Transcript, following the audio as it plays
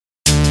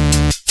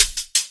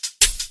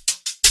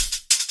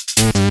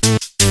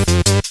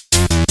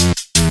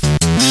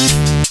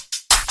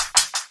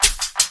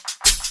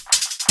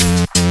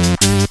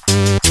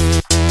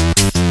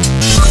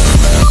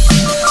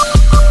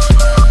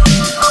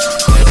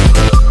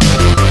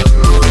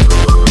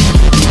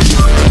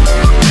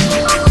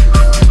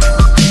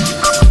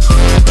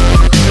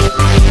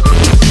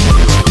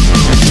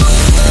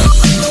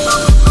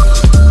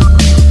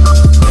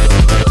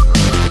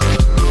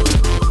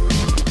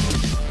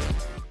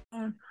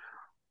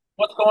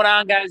What's going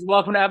on, guys?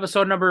 Welcome to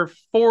episode number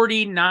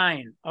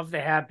 49 of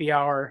the Happy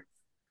Hour.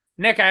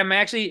 Nick, I'm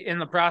actually in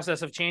the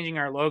process of changing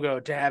our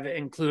logo to have it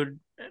include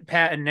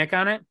Pat and Nick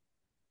on it.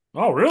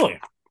 Oh, really?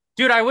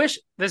 Dude, I wish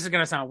this is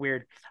going to sound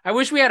weird. I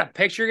wish we had a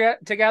picture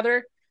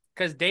together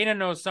because Dana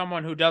knows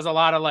someone who does a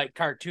lot of like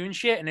cartoon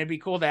shit, and it'd be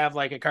cool to have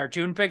like a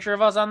cartoon picture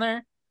of us on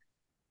there.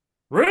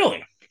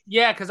 Really?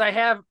 Yeah, because I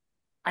have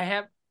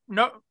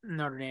no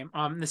Notre Dame.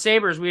 The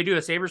Sabres, we do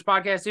a Sabres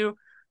podcast too.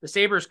 The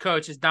Sabres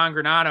coach is Don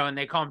Granado, and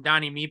they call him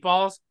Donnie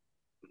Meatballs.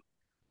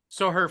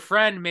 So her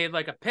friend made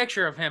like a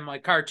picture of him,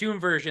 like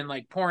cartoon version,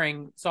 like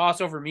pouring sauce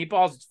over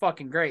meatballs. It's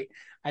fucking great.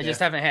 I just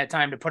Yeah. haven't had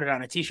time to put it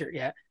on a t-shirt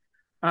yet.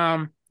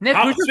 Nick,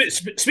 How? who's your?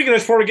 Speaking of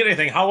this, before we get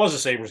anything, how was the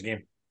Sabres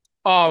game?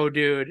 Oh,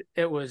 dude,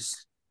 it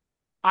was.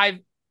 I've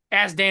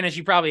asked Dana.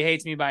 She probably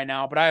hates me by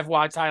now, but I've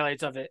watched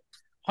highlights of it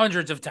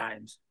hundreds of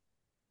times.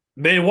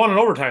 They won in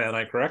overtime that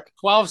night, correct?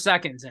 12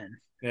 seconds in,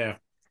 Yeah.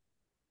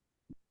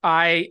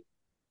 I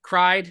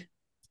cried,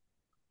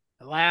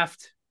 I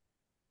laughed,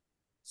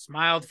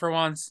 smiled for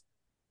once.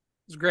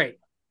 It was great.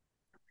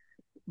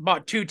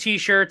 Bought two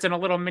t-shirts and a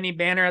little mini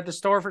banner at the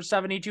store for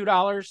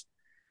 $72.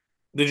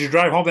 Did you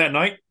drive home that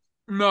night?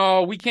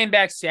 No, we came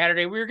back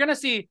Saturday. We were gonna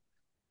see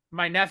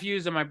my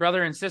nephews and my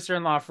brother and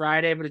sister-in-law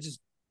Friday, but it just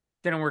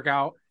didn't work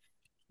out.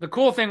 The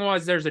cool thing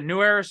was there's a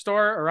New Era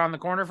store around the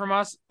corner from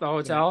us, the Yeah.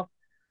 hotel.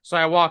 So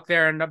I walked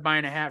there and ended up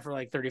buying a hat for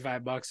like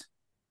 35 bucks.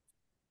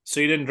 So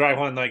you didn't drive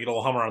home that night, get a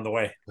little Hummer on the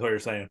way. Is what you're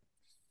saying?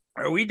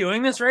 Are we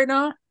doing this right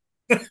now?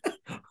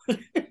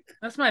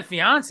 That's my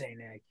fiance,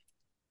 Nick.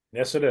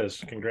 Yes, it is.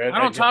 I don't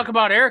Congrats. talk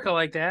about Erica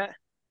like that.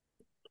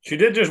 She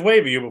did just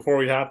wave at you before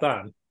we hopped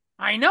on.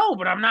 I know,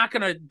 but I'm not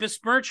gonna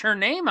besmirch her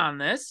name on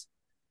this.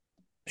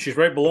 She's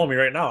right below me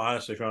right now.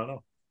 Honestly, if you want to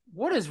know.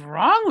 What is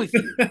wrong with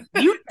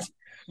you?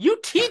 You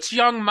teach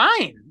young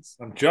minds.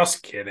 I'm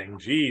just kidding.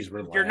 Jeez,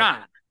 You're relax.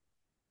 not.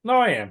 No,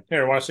 I am.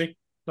 Here, want to see?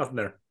 Nothing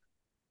there.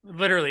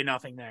 Literally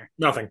nothing there.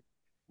 Nothing.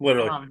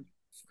 Literally.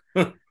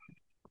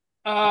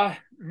 Um,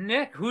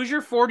 Nick, who's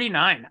your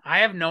 49? I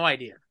have no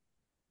idea.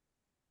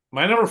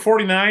 My number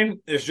 49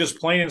 is just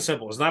plain and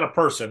simple. It's not a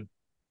person.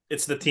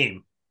 It's the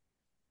team.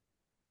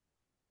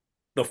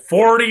 The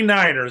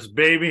 49ers,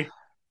 baby.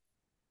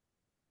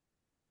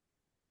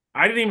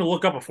 I didn't even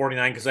look up a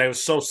 49 because I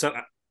was so set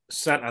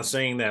on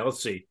saying that.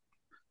 Let's see.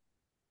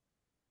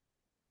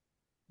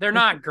 They're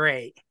not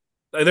great.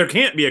 There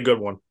can't be a good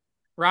one.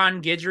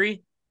 Ron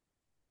Guidry.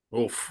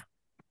 Oof.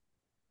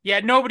 Yeah,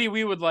 nobody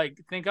we would like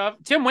think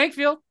of. Tim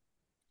Wakefield.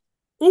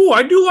 Ooh,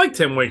 I do like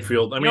Tim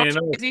Wakefield. I You know mean,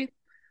 I what's know. crazy?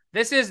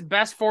 This is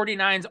best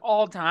 49s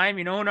all time.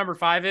 You know who number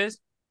 5 is?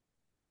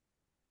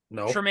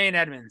 No. Tremaine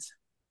Edmonds.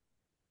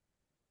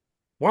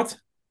 What?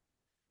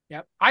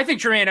 Yep. I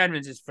think Tremaine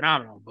Edmonds is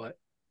phenomenal, but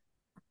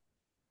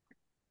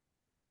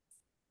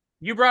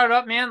you brought it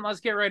up, man. Let's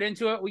get right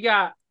into it. We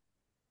got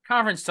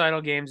conference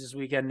title games this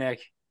weekend, Nick.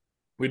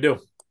 We do.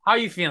 How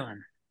you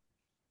feeling?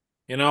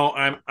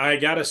 I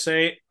gotta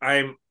say,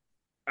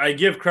 I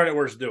give credit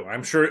where it's due.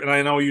 I'm sure, and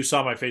I know you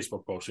saw my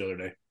Facebook post the other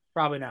day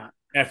Probably not.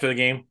 after the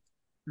game.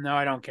 No,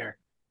 I don't care.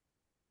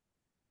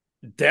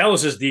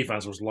 Dallas's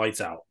defense was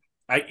lights out.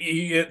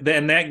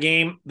 In that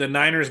game, the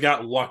Niners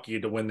got lucky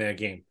to win that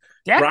game.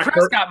 Dak Brock Pur-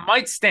 Prescott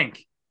might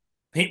stink.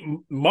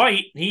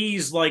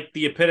 he's like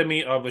the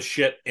epitome of a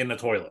shit in the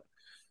toilet.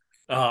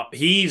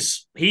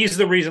 He's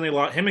the reason they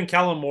lost. Him and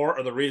Kellen Moore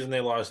are the reason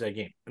they lost that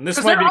game. And this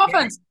Because might their be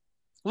offense,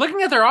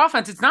 looking at their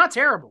offense, it's not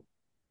terrible.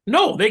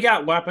 no, they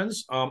got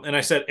weapons. And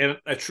I said, and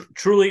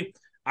truly,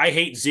 I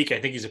hate Zeke.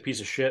 I think he's a piece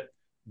of shit.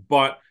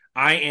 But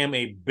I am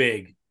a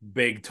big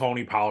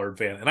Tony Pollard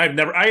fan, and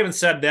I haven't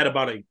said that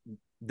about a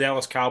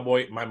Dallas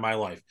Cowboy in my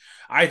life.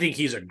 I think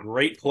he's a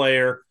great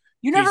player.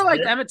 You never He's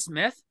liked Emmett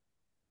Smith?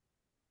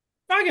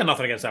 I got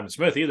nothing against Emmitt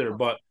Smith either,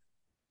 but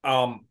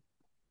um,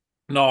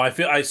 no,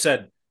 I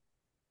said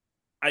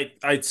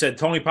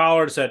Tony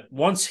Pollard said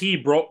once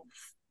he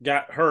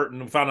got hurt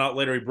and found out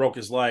later he broke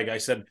his leg. I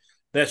said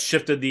that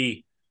shifted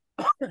the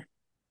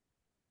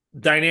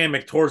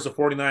dynamic towards the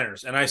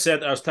 49ers. And I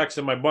said, I was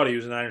texting my buddy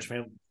who's a Niners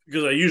fan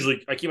because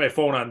I keep my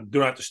phone on do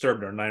not disturb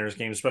during Niners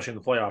games, especially in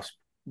the playoffs.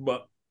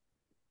 But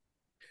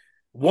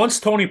once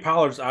Tony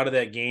Pollard's out of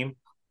that game,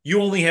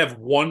 you only have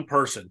one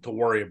person to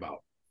worry about.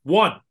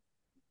 One.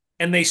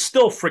 And they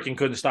still freaking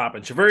couldn't stop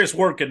it. Javarius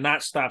Ward could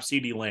not stop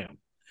CeeDee Lamb.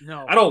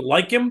 No. I don't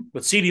like him,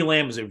 but CeeDee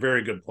Lamb is a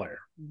very good player.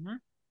 Mm-hmm.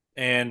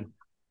 And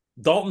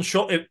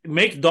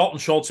make Dalton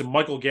Schultz and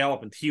Michael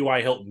Gallup and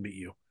T.Y. Hilton beat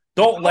you.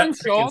 Don't let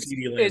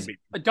CeeDee Lamb beat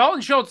you.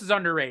 Dalton Schultz is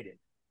underrated.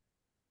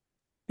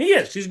 He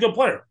is. He's a good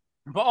player.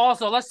 But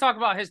also, let's talk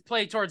about his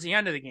play towards the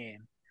end of the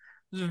game.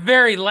 It was a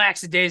very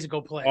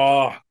lackadaisical play.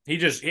 Oh,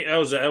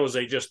 that was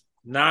a just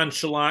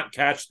nonchalant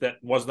catch that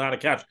was not a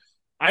catch.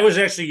 I was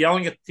actually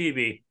yelling at the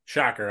TV.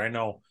 Shocker, I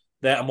know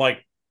that. I'm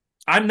like,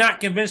 I'm not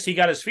convinced he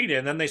got his feet in.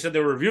 And then they said they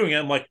were reviewing it.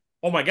 I'm like,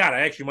 oh my God,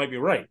 I actually might be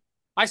right.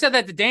 I said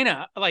that to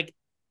Dana, like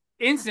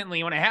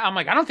instantly when I'm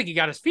like, I don't think he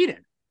got his feet in.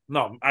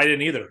 No, I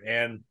didn't either.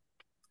 And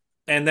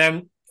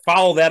then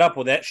follow that up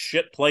with that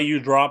shit play you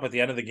drop at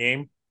the end of the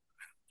game.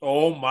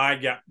 Oh my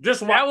God.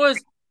 Just That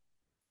was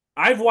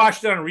I've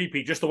watched it on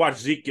repeat just to watch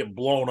Zeke get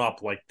blown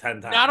up like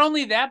 10 Not times.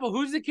 only that, but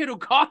who's the kid who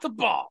caught the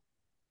ball?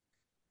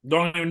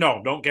 Don't even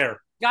know. Don't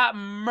care. Got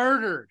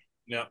murdered.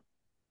 Yeah.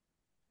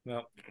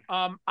 No.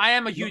 I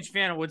am a huge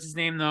fan of what's his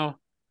name though,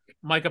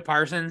 Micah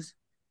Parsons.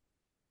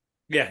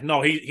 Yeah,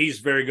 no, he's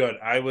very good.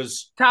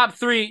 Top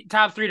three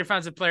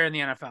defensive player in the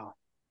NFL.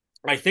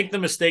 I think the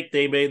mistake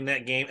they made in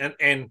that game,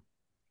 and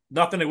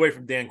nothing away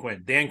from Dan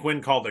Quinn. Dan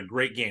Quinn called a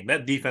great game.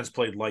 That defense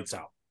played lights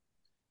out.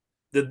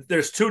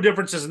 There's two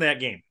differences in that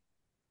game.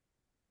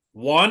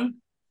 One,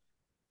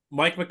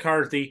 Mike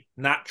McCarthy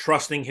not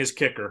trusting his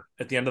kicker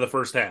at the end of the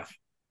first half.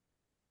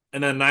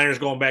 And then Niners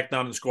going back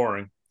down and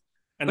scoring.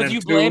 And But then do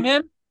you two, blame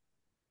him?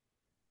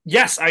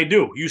 yes, I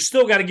do. You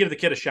still got to give the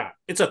kid a shot.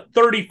 It's a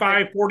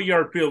 35,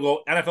 40-yard field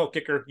goal. NFL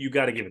kicker, you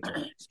got to give it to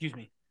him. Excuse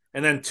me.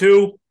 And then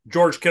two,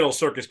 George Kittle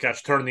circus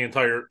catch turned the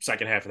entire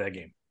second half of that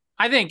game.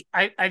 I think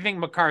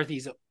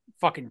McCarthy's a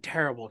fucking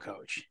terrible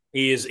coach.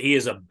 He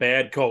is a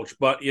bad coach.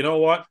 But you know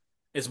what?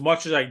 As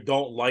much as I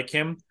don't like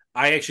him,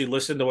 I actually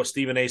listened to what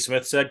Stephen A.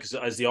 Smith said because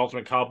as the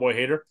ultimate cowboy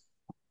hater,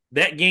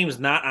 that game's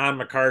not on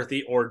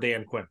McCarthy or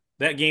Dan Quinn.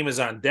 That game is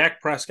on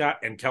Dak Prescott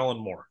and Kellen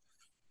Moore.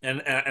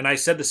 And I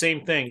said the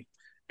same thing.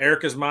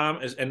 Erica's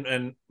mom is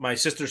and my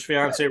sister's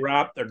fiance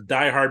Rob, they're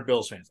diehard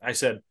Bills fans. I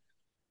said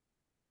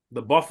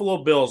the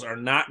Buffalo Bills are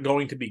not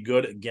going to be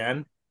good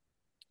again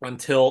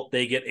until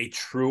they get a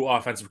true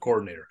offensive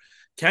coordinator.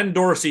 Ken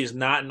Dorsey is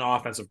not an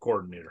offensive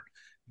coordinator.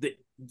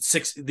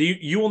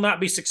 You will not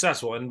be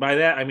successful, and by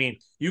that I mean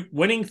you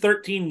winning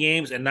 13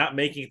 games and not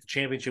making it to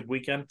championship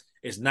weekend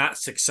is not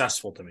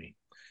successful to me.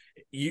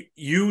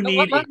 You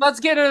need.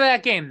 Let's get into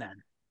that game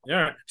then. All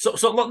right. So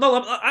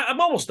no, I'm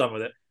almost done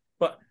with it.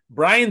 But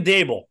Brian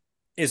Dable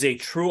is a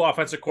true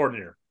offensive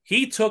coordinator.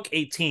 He took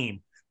a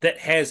team that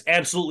has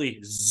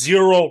absolutely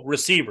zero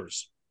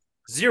receivers,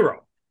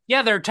 zero,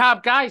 Yeah, their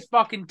top guy's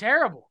fucking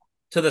terrible.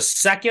 to the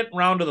second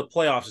round of the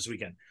playoffs this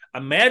weekend.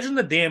 Imagine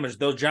the damage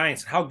those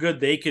Giants, how good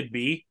they could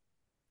be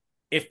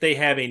if they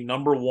have a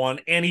number one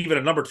and even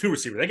a number two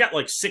receiver. They got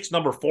like 6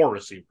 number 4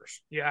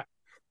 receivers. Yeah,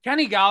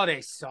 Kenny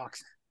Galladay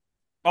sucks.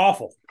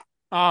 Awful.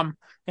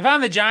 If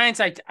I'm the Giants,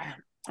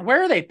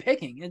 where are they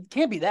picking? It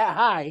can't be that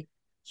high.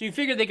 So you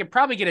figure they could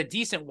probably get a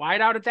decent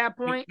wideout at that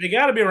point. They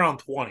got to be around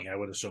 20, I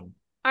would assume.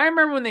 I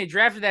remember when they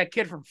drafted that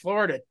kid from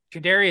Florida,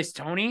 Kadarius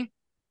Toney.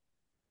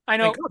 I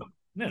know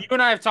you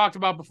and I have talked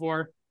about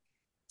before.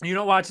 You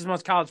don't watch as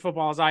much college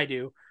football as I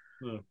do,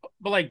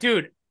 but like,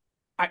 dude,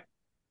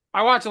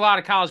 I watch a lot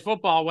of college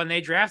football. When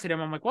they drafted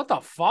him, I'm like, what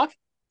the fuck?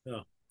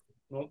 Yeah.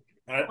 Well,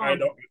 I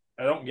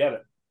don't get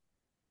it.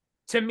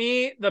 To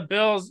me, the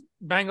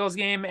Bills-Bengals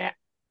game,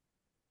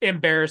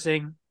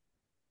 embarrassing.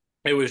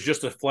 It was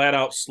just a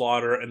flat-out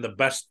slaughter, and the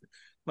best.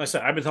 Like I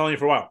said, I've been telling you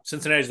for a while,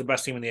 Cincinnati's the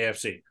best team in the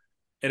AFC.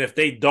 And if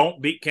they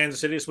don't beat Kansas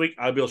City this week,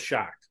 I'll be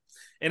shocked.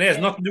 And it has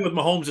nothing to do with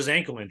Mahomes'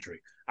 ankle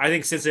injury. I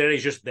think Cincinnati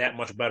is just that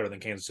much better than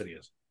Kansas City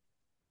is.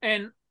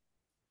 And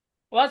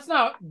let's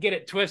not get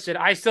it twisted.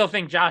 I still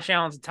think Josh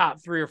Allen's a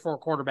top 3 or 4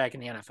 quarterback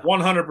in the NFL.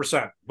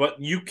 100%.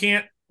 But you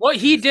can't. What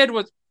he did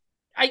was,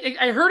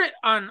 I heard it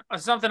on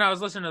something I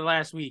was listening to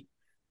last week.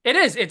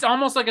 It's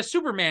almost like a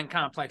Superman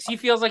complex. He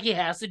feels like he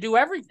has to do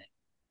everything.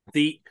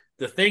 The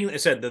thing I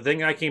said, the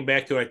thing I came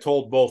back to, I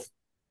told both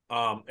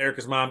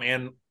Erica's mom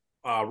and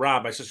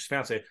Rob, my sister's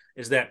fiance,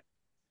 is that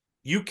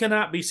you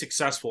cannot be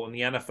successful in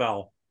the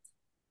NFL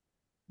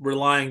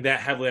relying that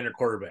heavily on your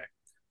quarterback.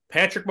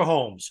 Patrick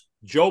Mahomes,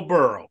 Joe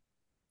Burrow,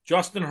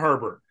 Justin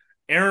Herbert,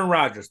 Aaron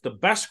Rodgers, the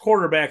best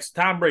quarterbacks,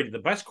 Tom Brady, the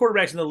best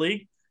quarterbacks in the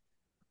league,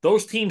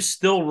 those teams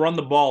still run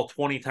the ball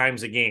 20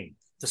 times a game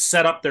to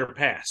set up their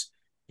pass.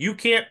 You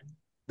can't.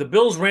 The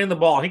Bills ran the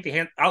ball. I think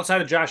they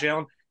outside of Josh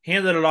Allen,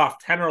 handed it off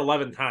 10 or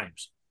 11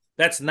 times.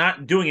 That's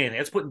not doing anything.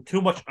 That's putting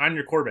too much on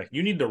your quarterback.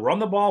 You need to run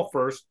the ball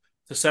first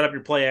to set up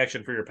your play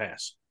action for your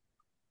pass.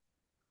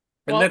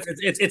 And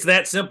it's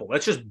that simple.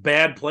 That's just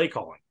bad play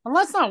calling. And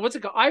let's not, what's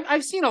it called?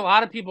 I've seen a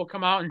lot of people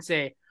come out and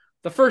say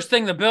the first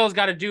thing the Bills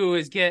got to do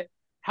is get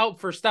help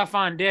for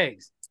Stephon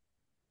Diggs.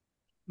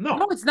 No,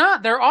 it's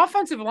not. Their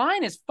offensive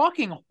line is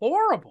fucking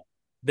horrible.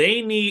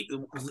 They need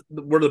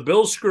where the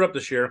Bills screwed up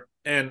this year,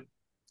 and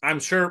I'm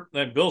sure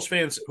that Bills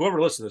fans,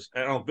 whoever listens to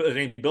this, I don't know if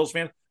any Bills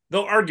fan,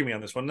 they'll argue me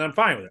on this one, and I'm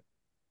fine with it.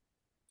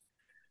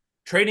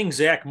 Trading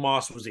Zach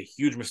Moss was a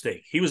huge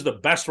mistake. He was the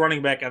best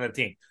running back on the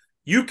team.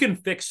 You can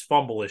fix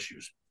fumble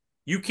issues.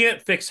 You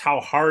can't fix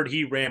how hard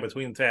he ran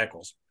between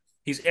tackles.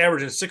 He's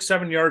averaging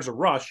 6-7 yards a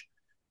rush.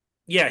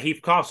 Yeah, he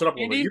coughs it up a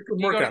little bit. You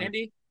can work on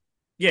it.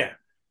 Yeah.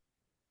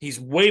 He's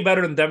way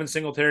better than Devin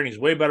Singletary, and he's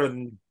way better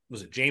than,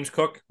 was it James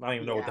Cook? I don't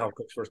even know what the hell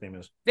Cook's first name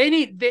is.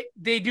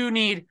 They do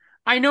need,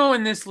 I know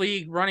in this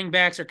league, running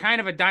backs are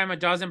kind of a dime a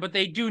dozen, but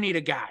they do need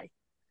a guy.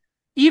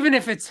 Even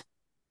if it's,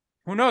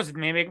 who knows,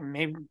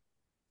 maybe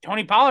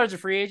Tony Pollard's a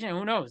free agent,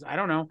 who knows? I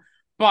don't know.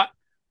 But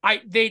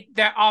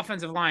that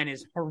offensive line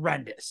is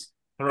horrendous.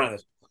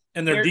 Horrendous.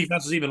 And their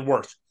defense is even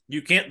worse.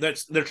 You can't,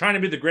 they're trying to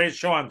be the greatest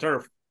show on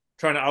turf,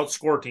 trying to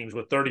outscore teams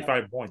with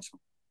 35 points.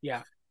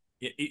 Yeah.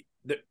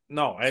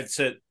 No, I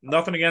said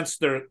nothing against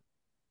their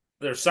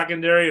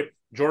secondary.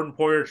 Jordan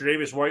Poyer,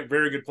 Tre'Davious White,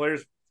 very good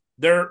players.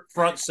 Their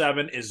front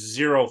seven is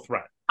zero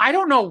threat. I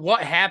don't know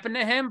what happened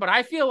to him, but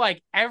I feel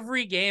like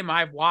every game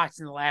I've watched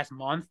in the last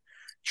month,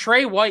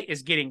 Trey White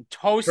is getting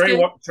toasted.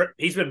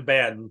 He's been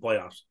bad in the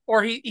playoffs.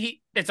 Or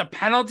he it's a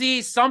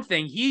penalty,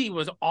 something. He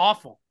was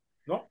awful.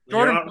 No,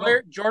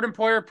 Jordan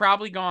Poyer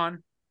probably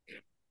gone.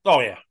 Oh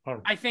yeah.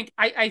 I think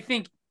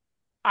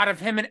out of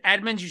him and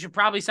Edmonds, you should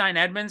probably sign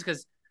Edmonds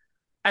because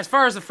as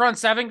far as the front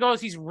seven goes,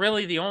 he's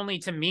really the only,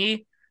 to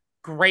me,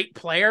 great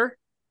player.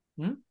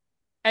 Mm-hmm.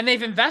 And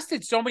they've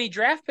invested so many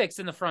draft picks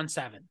in the front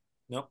seven.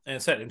 No,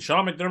 and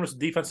Sean McDermott's a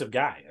defensive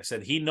guy. I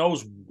said he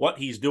knows what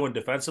he's doing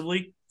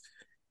defensively.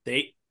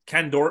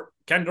 Ken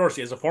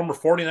Dorsey, as a former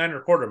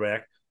 49er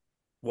quarterback,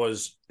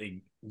 was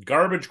a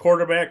garbage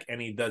quarterback, and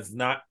he does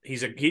not.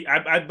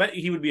 I bet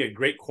he would be a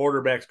great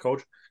quarterbacks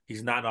coach.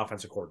 He's not an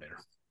offensive coordinator.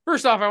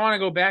 First off, I want to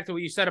go back to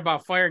what you said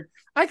about firing.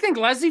 I think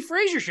Leslie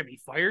Frazier should be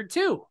fired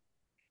too.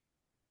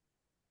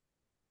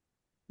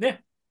 Yeah,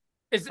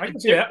 I can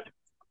see that.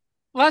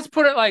 Let's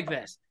put it like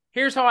this.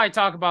 Here's how I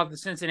talk about the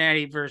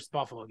Cincinnati versus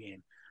Buffalo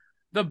game.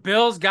 The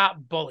Bills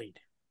got bullied.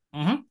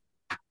 Mm-hmm.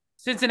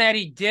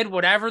 Cincinnati did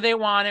whatever they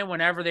wanted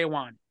whenever they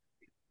wanted.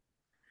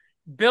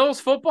 Bills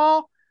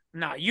football,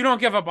 no, you don't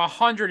give up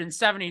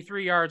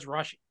 173 yards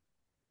rushing.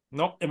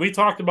 Nope. And we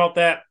talked about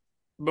that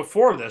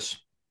before this,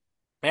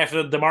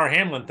 after the DeMar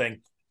Hamlin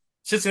thing.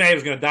 Cincinnati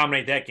was going to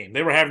dominate that game.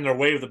 They were having their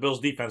way with the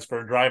Bills defense for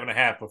a drive and a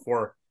half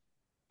before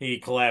he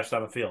collapsed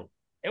on the field.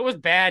 It was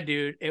bad,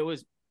 dude.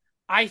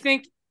 I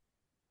think,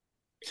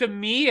 to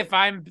me, if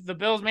I'm the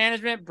Bills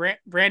management,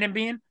 Brandon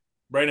Beane,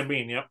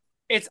 yep.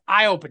 It's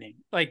eye-opening.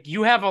 Like,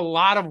 you have a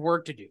lot of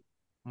work to do.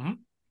 Mm-hmm.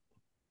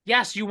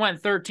 Yes, you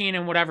went 13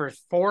 and whatever,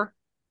 4?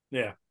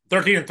 Yeah,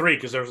 13-3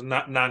 because there was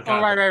non-conference.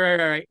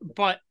 Oh, right.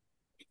 But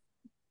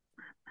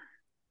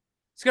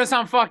it's going to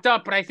sound fucked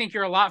up, but I think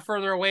you're a lot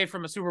further away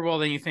from a Super Bowl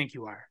than you think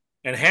you are.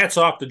 And hats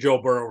off to Joe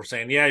Burrow for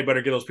saying, yeah, you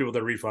better get those people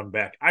their refund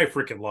back. I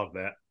freaking love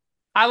that.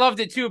 I loved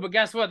it too, but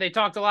guess what? They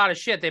talked a lot of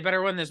shit. They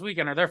better win this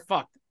weekend or they're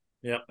fucked.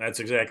 Yeah, that's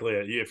exactly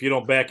it. If you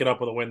don't back it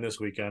up with a win this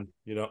weekend,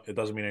 it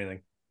doesn't mean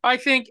anything. I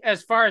think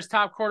as far as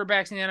top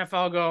quarterbacks in the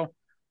NFL go,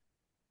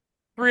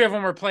 3 of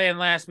them were playing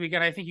last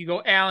weekend. I think you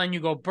go Allen, you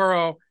go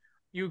Burrow,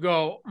 you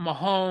go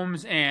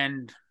Mahomes,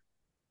 and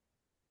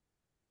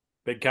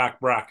Big Cock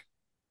Brock.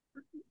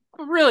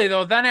 Really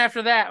though, then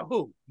after that,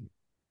 who?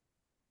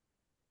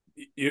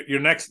 Your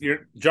next,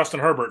 Justin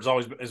Herbert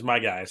is my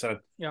guy. So,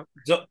 yep.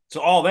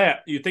 So all that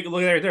you think,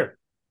 look at that right there.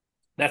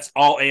 That's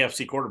all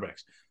AFC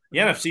quarterbacks. The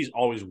NFC is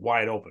always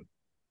wide open.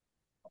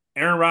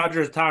 Aaron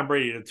Rodgers, Tom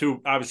Brady, the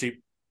two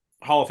obviously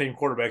Hall of Fame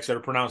quarterbacks that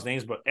are pronounced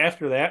names. But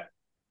after that,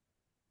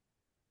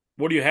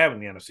 what do you have in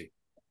the NFC?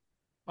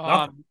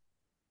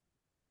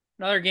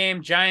 Another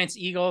game, Giants,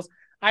 Eagles.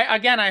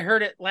 I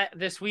heard it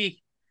this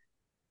week.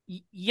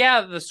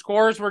 Yeah, the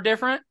scores were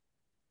different,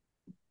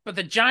 but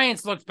the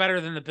Giants looked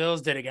better than the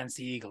Bills did against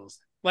the Eagles.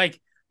 Like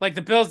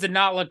the Bills did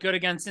not look good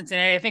against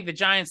Cincinnati. I think the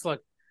Giants they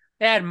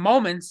had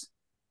moments.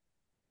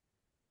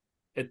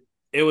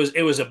 It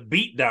was a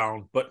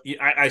beatdown, but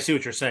I see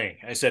what you're saying.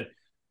 I said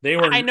they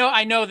were.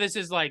 I know this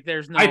is like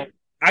there's no.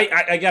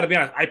 I got to be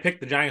honest. I picked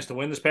the Giants to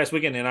win this past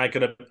weekend, and I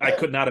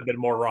could not have been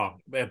more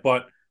wrong.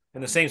 But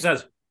in the same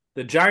sense,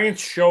 the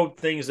Giants showed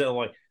things that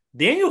like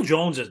Daniel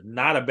Jones is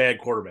not a bad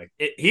quarterback.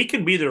 He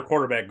can be their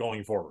quarterback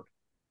going forward.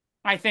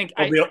 I think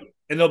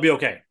they'll be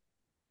okay.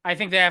 I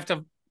think they have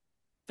to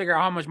figure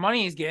out how much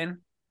money he's getting.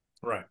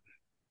 Right.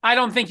 I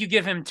don't think you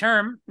give him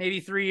term, maybe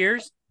 3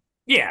 years.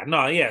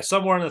 Yeah,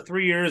 somewhere in the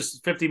 3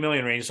 years, $50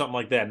 million range, something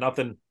like that.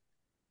 Nothing.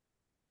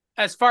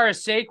 As far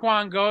as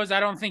Saquon goes, I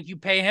don't think you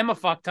pay him a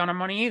fuck ton of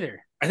money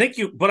either. I think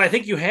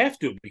you have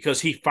to,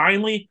 because he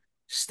finally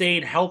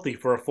stayed healthy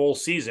for a full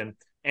season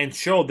and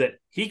showed that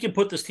he can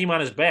put this team on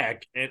his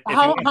back. And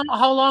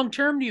how long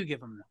term do you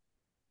give him, though?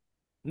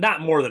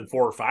 Not more than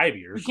 4 or 5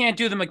 years. You can't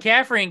do the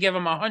McCaffrey and give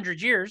him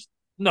 100 years.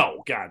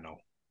 No, God, no.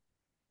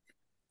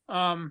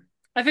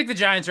 I think the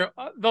Giants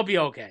they'll be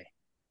okay.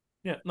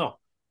 Yeah, no.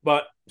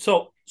 But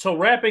so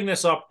wrapping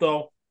this up,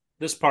 though,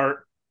 this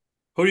part,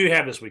 who do you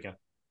have this weekend?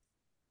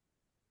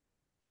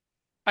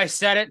 I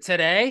said it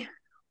today.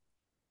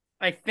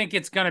 I think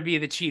it's going to be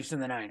the Chiefs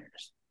and the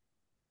Niners.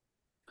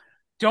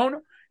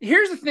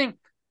 Here's the thing.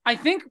 I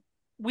think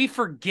we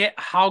forget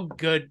how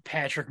good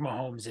Patrick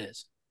Mahomes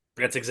is.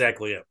 That's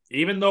exactly it.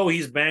 Even though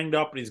he's banged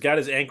up and he's got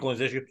his ankle and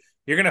his issue,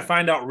 you're going to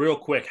find out real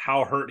quick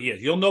how hurt he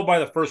is. You'll know by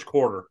the first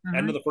quarter,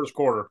 end of the first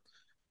quarter,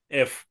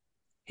 if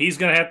he's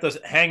going to have to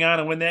hang on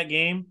and win that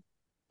game,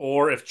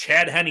 or if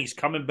Chad Henne's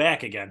coming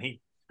back again.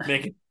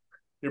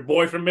 Your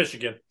boy from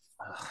Michigan.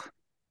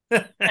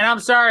 And I'm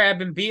sorry, I've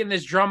been beating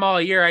this drum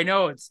all year. I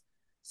know it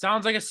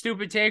sounds like a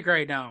stupid take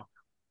right now.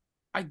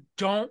 I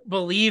don't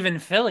believe in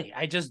Philly.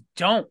 I just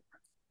don't.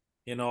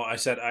 I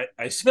said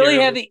Philly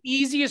had the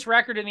easiest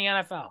record in the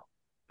NFL.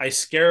 I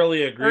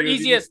scarily agree. Or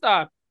easiest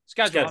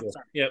schedule.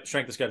 Yeah,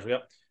 strength of schedule.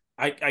 Yep.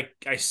 I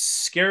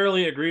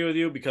scarily agree with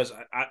you, because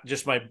I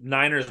just my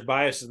Niners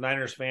bias as a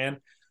Niners fan.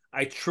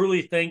 I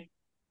truly think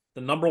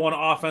the number one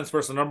offense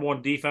versus the number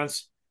one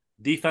defense,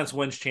 defense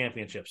wins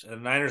championships, and the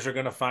Niners are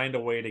going to find a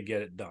way to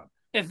get it done.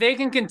 If they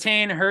can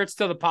contain Hurts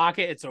to the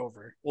pocket, it's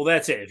over. Well,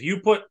 that's it. If you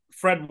put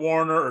Fred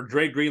Warner or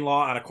Dre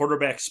Greenlaw on a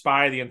quarterback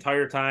spy the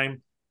entire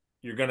time,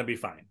 you're going to be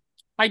fine.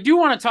 I do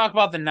want to talk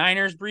about the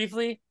Niners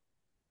briefly.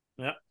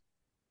 Yeah.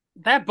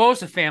 That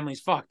Bosa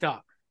family's fucked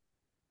up.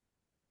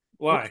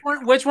 Why?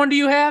 Which one do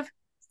you have?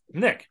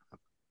 Nick.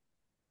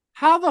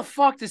 How the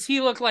fuck does he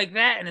look like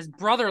that and his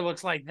brother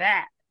looks like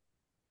that?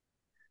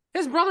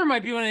 His brother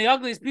might be one of the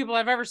ugliest people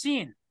I've ever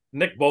seen.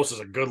 Nick Bosa's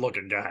a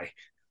good-looking guy.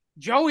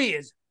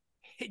 Joey's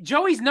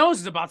nose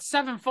is about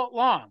 7 foot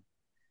long.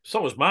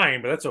 So is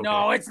mine, but that's okay.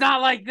 No, it's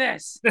not like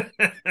this.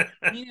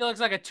 He looks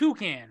like a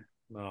toucan.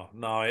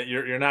 No,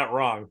 you're not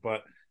wrong,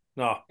 but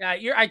no.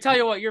 Yeah, I tell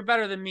you what, you're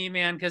better than me,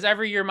 man. Because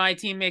every year my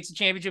team makes a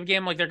championship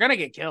game, like they're gonna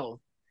get killed.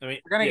 I mean,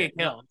 they're gonna get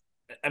killed.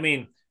 I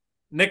mean,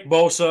 Nick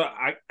Bosa,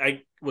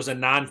 I was a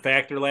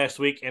non-factor last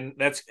week, and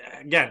that's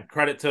again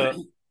credit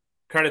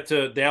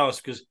to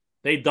Dallas because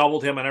they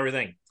doubled him on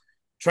everything.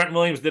 Trent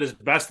Williams did his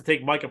best to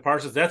take Micah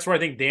Parsons. That's where I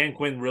think Dan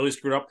Quinn really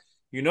screwed up.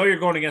 You know you're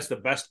going against the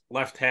best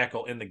left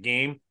tackle in the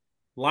game.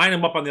 Line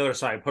him up on the other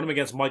side. Put him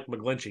against Mike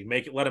McGlinchey.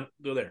 Let him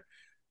do there.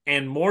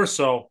 And more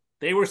so,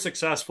 they were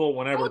successful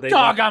whenever they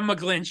dog on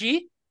McGlinchey.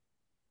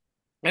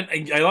 And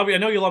I love you. I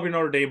know you love your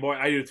Notre Dame boy.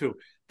 I do too.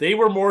 They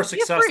were more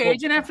successful. Is he a free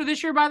agent after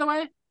this year, by the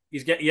way?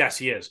 Yes,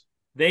 he is.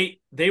 They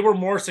were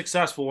more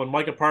successful when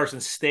Micah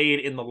Parsons stayed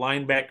in the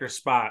linebacker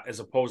spot as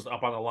opposed to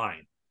up on the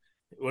line.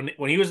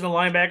 When he was in the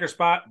linebacker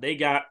spot, they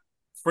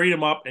freed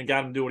him up and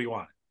got him to do what he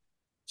wanted.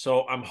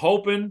 So I'm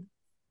hoping.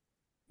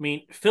 I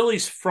mean,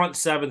 Philly's front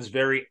seven's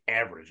very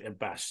average at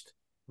best.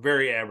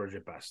 Very average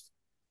at best.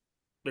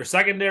 Their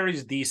secondary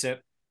is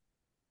decent.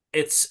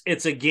 It's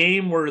a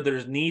game where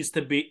there needs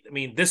to be. I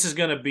mean, this is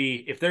going to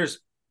be if there's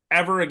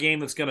ever a game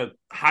that's going to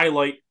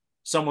highlight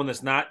someone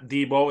that's not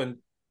Debo, and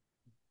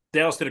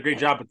Dallas did a great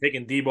job of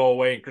taking Debo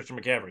away and Christian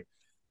McCaffrey.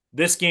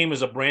 This game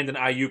is a Brandon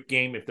Ayuk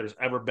game if there's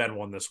ever been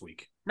one this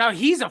week. Now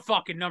he's a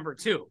fucking number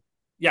 2.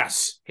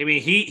 Yes, I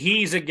mean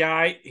he's a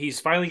guy. He's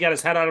finally got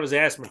his head out of his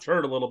ass,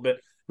 matured a little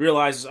bit,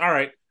 realizes, all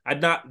right,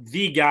 I'm not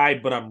the guy,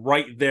 but I'm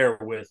right there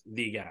with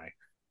the guy.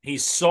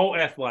 He's so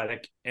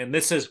athletic, and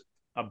this is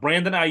a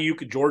Brandon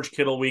Ayuk, George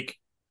Kittle week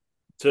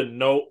to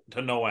no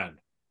end.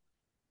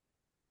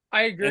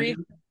 I agree.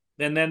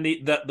 And then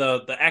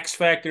the X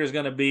factor is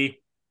going to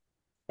be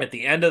at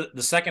the end of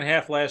the second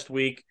half last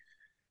week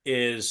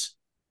is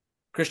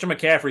Christian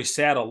McCaffrey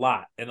sat a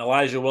lot, and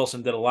Elijah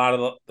Wilson did a lot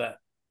of that.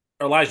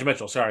 Or Elijah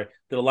Mitchell, sorry,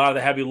 did a lot of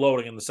the heavy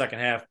loading in the second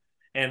half.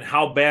 And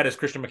how bad is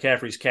Christian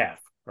McCaffrey's calf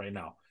right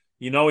now?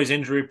 You know he's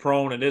injury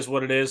prone. It is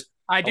what it is.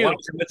 I do.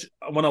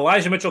 When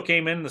Elijah Mitchell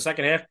came in the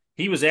second half,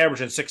 he was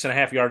averaging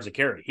 6.5 yards a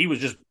carry. He was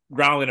just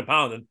grounding and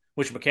pounding,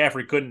 which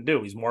McCaffrey couldn't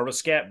do. He's more of a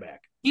scat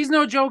back. He's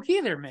no joke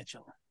either,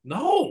 Mitchell.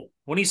 No.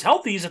 When he's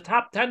healthy, he's a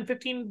top 10,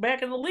 15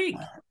 back in the league.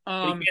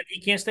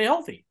 He can't stay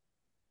healthy.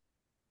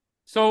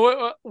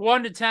 So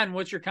 1 to 10,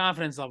 what's your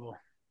confidence level?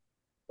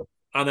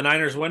 On the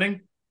Niners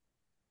winning?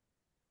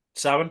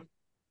 7.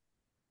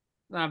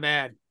 Not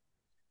bad.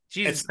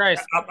 Jesus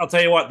Christ. I'll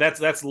tell you what,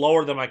 that's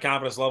lower than my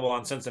confidence level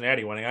on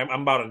Cincinnati winning.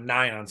 I'm about a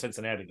 9 on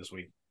Cincinnati this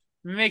week.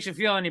 If it makes you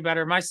feel any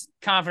better, my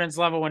confidence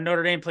level when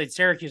Notre Dame played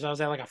Syracuse, I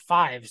was at like a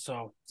 5.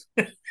 So,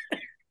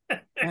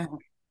 and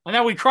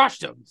then we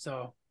crushed them.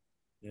 So,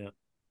 yeah.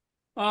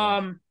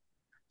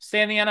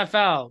 Stay in the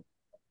NFL.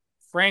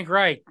 Frank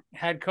Reich,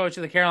 head coach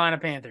of the Carolina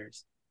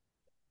Panthers.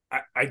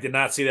 I did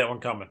not see that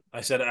one coming.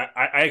 I said I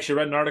actually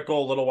read an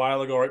article a little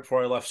while ago, right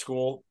before I left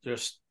school.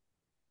 Just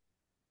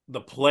the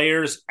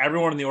players,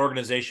 everyone in the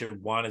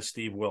organization wanted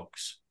Steve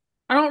Wilks.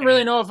 I don't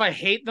really know if I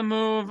hate the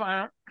move.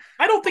 I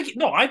don't think.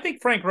 No, I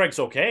think Frank Reich's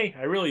okay.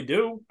 I really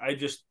do. I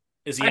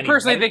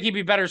personally think he'd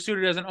be better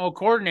suited as an O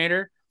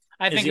coordinator.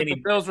 I think if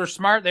the Bills were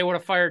smart, they would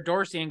have fired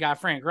Dorsey and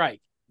got Frank Reich.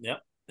 Yep.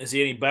 Is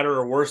he any better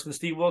or worse than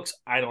Steve Wilks?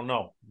 I don't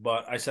know.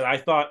 But I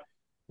thought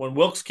when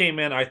Wilks came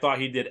in, I thought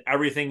he did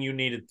everything you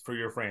needed for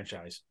your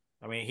franchise.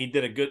 I mean, he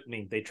did a good. I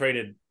mean, they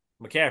traded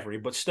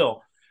McCaffrey, but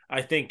still,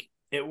 I think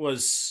it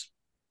was.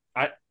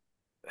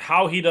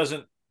 How he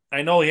doesn't.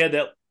 I know he had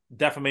that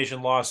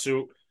defamation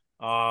lawsuit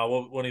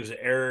when he was at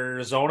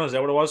Arizona. Is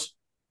that what it was?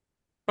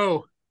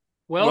 Oh,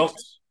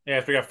 Wilks? Yeah,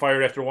 after he got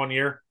fired after 1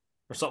 year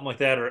or something like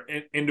that, or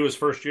into his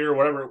first year or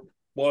whatever it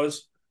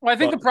was. Well, I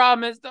think the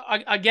problem is,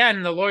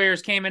 again, the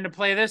lawyers came into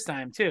play this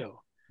time, too.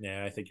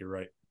 Yeah, I think you're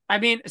right. I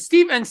mean,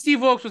 Steve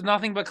Wilks was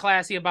nothing but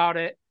classy about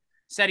it.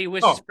 Said he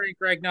wishes Frank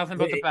Reich nothing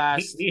but the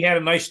best. He had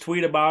a nice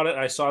tweet about it.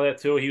 I saw that,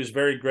 too. He was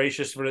very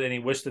gracious for it, and he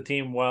wished the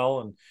team well.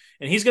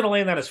 And he's going to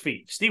land on his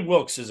feet. Steve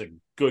Wilks is a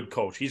good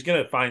coach. He's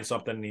going to find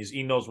something, and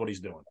he knows what he's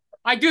doing.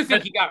 I do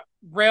think he got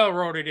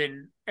railroaded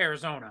in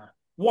Arizona.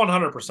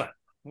 100%.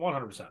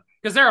 100%.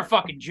 Because they're a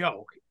fucking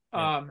joke.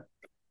 Yeah.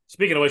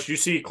 Speaking of which, you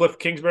see Cliff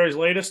Kingsbury's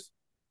latest?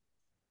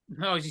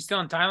 No, is he still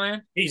in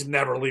Thailand? He's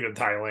never leaving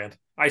Thailand.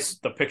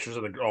 The pictures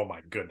of oh my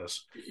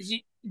goodness.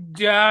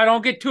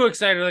 Don't get too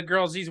excited. The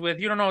girls he's with,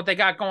 you don't know what they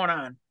got going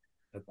on.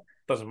 It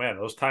doesn't matter.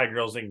 Those Thai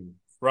girls can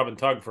rub and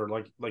tug for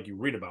like you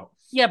read about.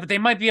 Yeah, but they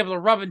might be able to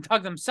rub and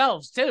tug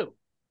themselves too.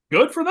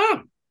 Good for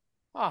them.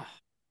 Oh,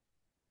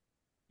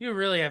 you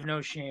really have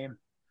no shame.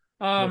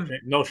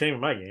 No shame in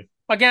my game.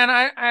 Again,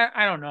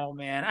 I don't know,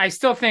 man. I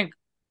still think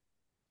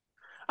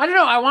I don't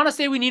know. I want to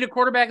say we need a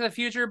quarterback of the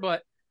future,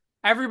 but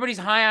everybody's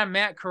high on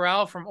Matt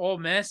Corral from Ole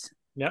Miss.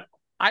 Yeah.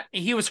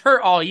 He was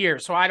hurt all year,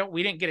 so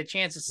we didn't get a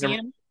chance to see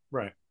him.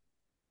 Right.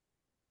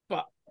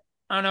 But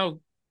I don't know.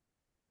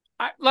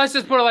 Let's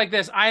just put it like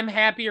this: I'm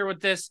happier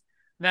with this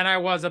than I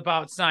was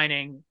about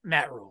signing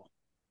Matt Rule.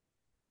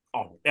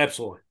 Oh,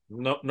 absolutely.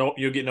 No,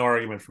 you get no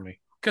argument from me.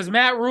 Because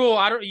Matt Rule,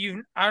 I don't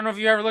know if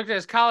you ever looked at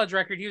his college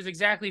record. He was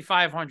exactly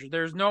 500.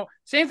 There's no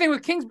same thing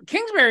with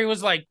Kingsbury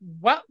was like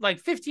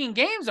 15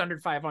 games under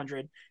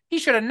 500. He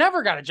should have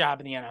never got a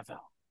job in the NFL.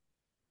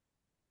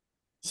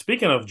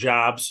 Speaking of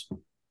jobs,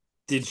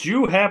 did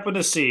you happen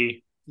to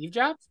see? Steve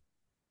Jobs?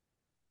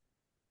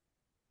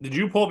 Did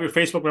you pull up your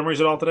Facebook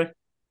memories at all today?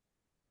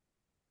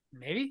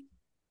 Maybe.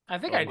 I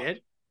think I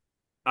did.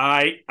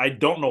 I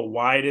don't know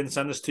why I didn't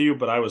send this to you,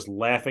 but I was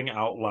laughing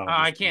out loud.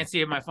 I can't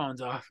see it. My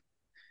phone's off.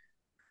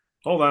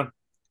 Hold on.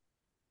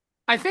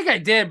 I think I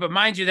did, but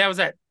mind you, that was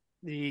at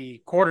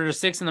the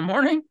 5:45 in the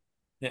morning.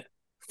 Yeah.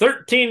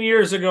 13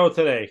 years ago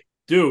today.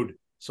 Dude,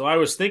 so I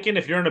was thinking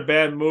if you're in a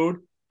bad mood,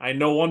 I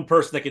know one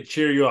person that could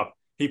cheer you up.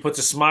 He puts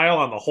a smile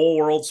on the whole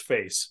world's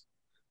face.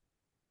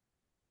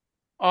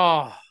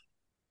 Oh.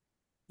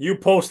 You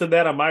posted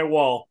that on my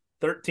wall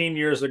 13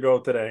 years ago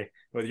today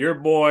with your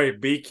boy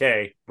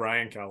BK,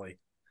 Brian Kelly.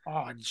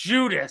 Oh,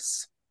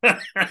 Judas.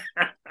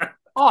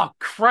 Oh,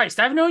 Christ.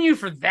 I've known you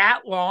for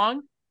that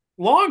long.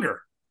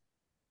 Longer.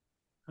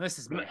 This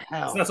is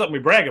hell. It's not something we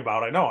brag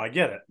about. I know. I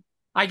get it.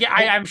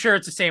 I'm sure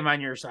it's the same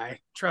on your side.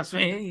 Trust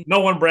me.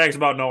 No one brags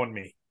about knowing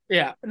me.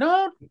 Yeah.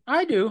 No,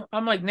 I do.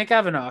 I'm like Nick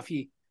Evanoff.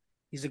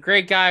 He's a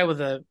great guy with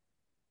a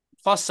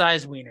plus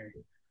size wiener.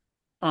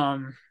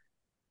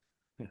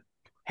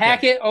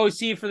 Hackett,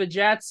 OC for the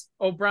Jets.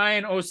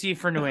 O'Brien, OC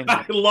for New England.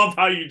 I love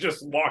how you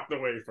just walked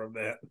away from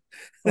that.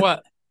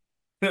 What?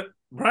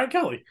 Brian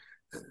Kelly.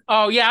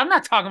 Oh, yeah. I'm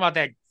not talking about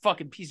that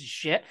fucking piece of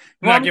shit.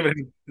 Not giving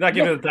him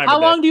the time.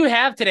 How long do you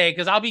have today?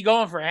 Because I'll be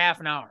going for half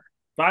an hour.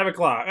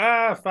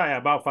 5:00.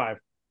 About 5.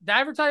 Did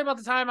I ever tell you about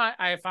the time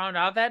I found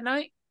out that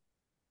night?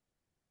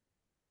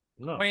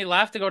 No. When he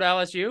left to go to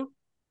LSU?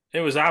 It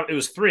was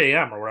 3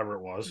 a.m. or whatever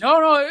it was.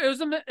 No,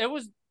 it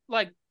was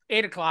like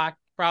 8:00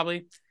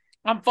 probably.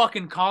 I'm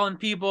fucking calling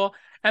people,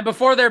 and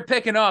before they're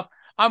picking up,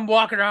 I'm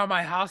walking around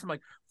my house. I'm like,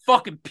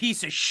 fucking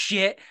piece of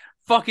shit,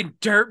 fucking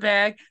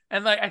dirtbag.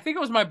 And like, I think it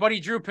was my buddy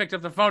Drew picked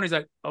up the phone. He's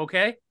like,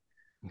 okay.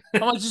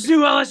 I'm like, just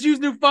do LSU's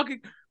new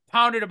fucking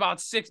pounded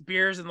about 6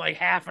 beers in like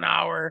half an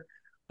hour.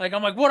 Like,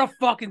 I'm like, what a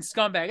fucking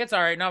scumbag. It's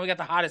all right. Now we got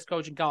the hottest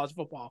coach in college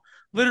football,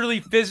 literally,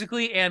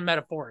 physically, and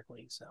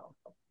metaphorically. So,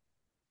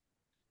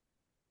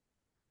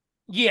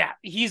 yeah,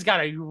 he's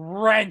got a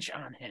wrench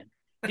on him.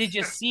 Did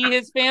you see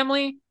his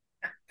family?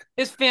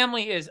 His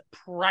family is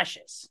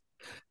precious.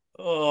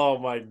 Oh,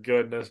 my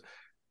goodness.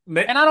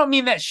 And I don't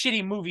mean that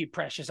shitty movie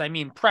precious. I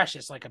mean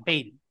precious like a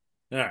baby.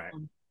 All right.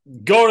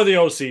 Go to the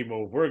OC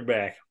move. We're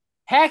back.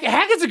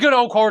 Hackett's a good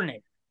old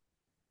coordinator.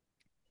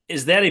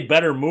 Is that a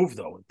better move,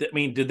 though? I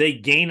mean, did they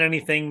gain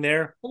anything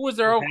there? Who was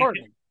their old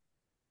coordinator?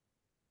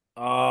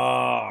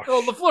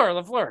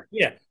 LaFleur.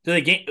 Yeah.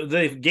 Did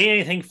they gain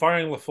anything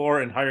firing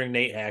LaFleur and hiring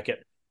Nate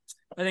Hackett?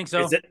 I think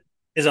so. Is it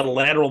a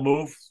lateral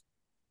move?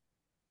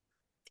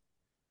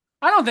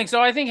 I don't think so.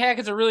 I think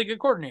Hackett's a really good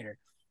coordinator.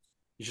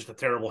 He's just a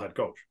terrible head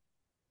coach.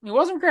 He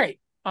wasn't great.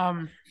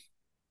 Where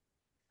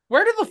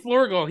did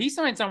LaFleur go? He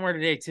signed somewhere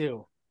today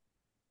too.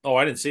 Oh,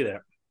 I didn't see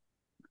that.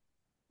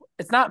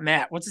 It's not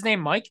Matt. What's his name?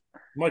 Mike?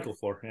 Michael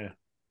LaFleur, yeah.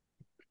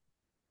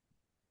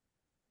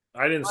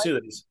 I didn't see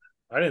that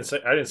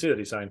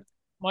he signed.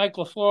 Mike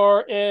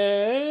LaFleur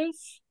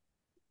is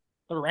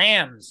the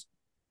Rams.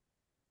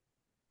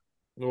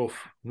 Oof,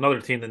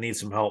 another team that needs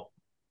some help.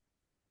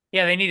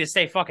 Yeah, they need to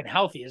stay fucking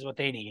healthy is what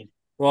they need.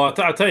 Well,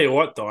 I'll tell you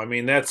what, though. I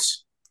mean,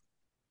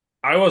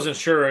 I wasn't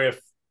sure if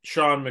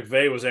Sean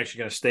McVay was actually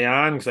going to stay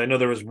on because I know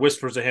there was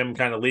whispers of him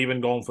kind of leaving,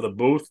 going for the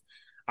booth.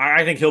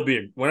 I think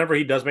whenever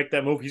he does make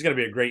that move, he's going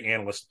to be a great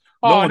analyst.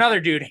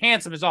 Another dude,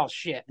 handsome as all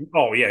shit.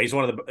 Oh yeah, he's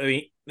one of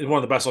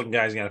the best looking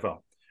guys in the NFL.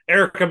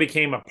 Erica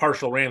became a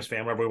partial Rams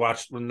fan whenever we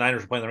watched when the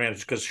Niners were playing the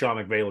Rams because Sean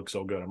McVay looked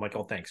so good. I'm like,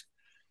 oh, thanks.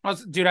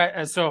 Dude,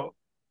 so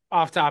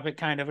off topic,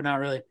 kind of, but not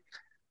really.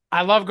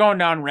 I love going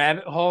down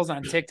rabbit holes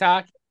on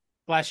TikTok.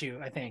 Bless you,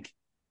 I think.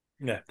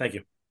 Yeah, thank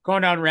you.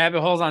 Going down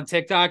rabbit holes on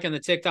TikTok, and the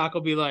TikTok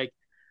will be like,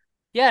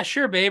 yeah,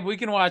 sure, babe, we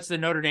can watch the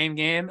Notre Dame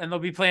game, and they'll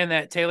be playing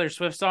that Taylor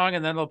Swift song,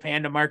 and then they'll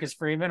pan to Marcus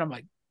Freeman. I'm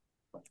like,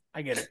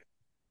 I get it.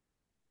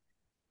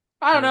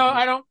 I don't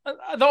know.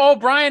 The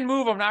O'Brien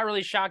move, I'm not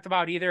really shocked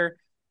about either.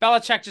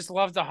 Belichick just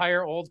loves to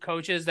hire old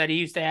coaches that he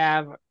used to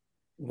have.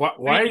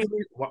 Why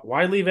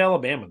leave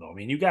Alabama, though? I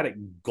mean, you got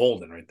it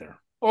golden right there.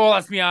 Well,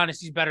 let's be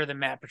honest. He's better than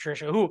Matt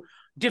Patricia, who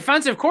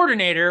defensive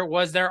coordinator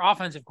was their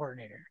offensive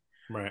coordinator.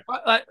 Right.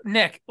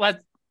 Nick,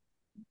 let's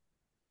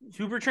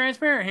super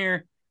transparent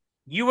here.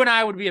 You and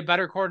I would be a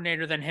better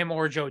coordinator than him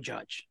or Joe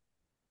Judge.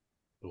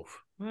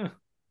 Oof.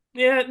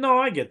 Yeah, no,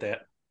 I get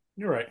that.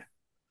 You're right.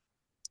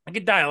 I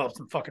could dial up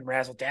some fucking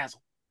razzle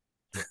dazzle.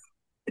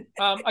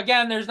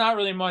 Again, there's not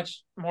really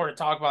much more to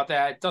talk about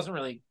that. It doesn't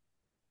really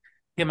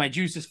get my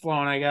juices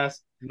flowing, I guess.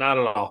 Not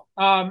at all.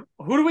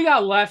 Who do we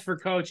got left for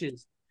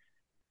coaches?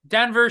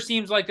 Denver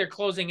seems like they're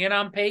closing in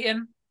on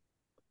Peyton.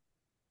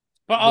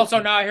 But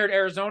also now I heard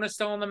Arizona's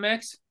still in the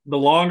mix. The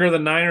longer the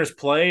Niners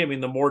play, I mean,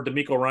 the more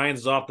D'Amico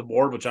Ryans is off the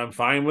board, which I'm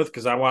fine with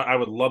because I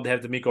would love to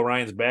have D'Amico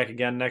Ryans back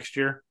again next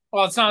year.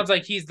 Well, it sounds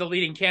like he's the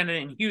leading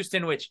candidate in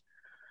Houston, which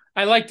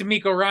I like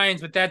D'Amico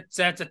Ryans, but that's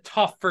a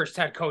tough first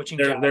head coaching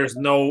job. There's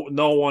no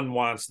one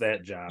wants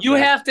that job.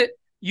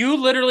 You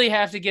literally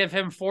have to give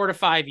him 4 to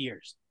 5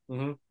 years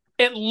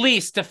at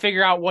least to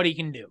figure out what he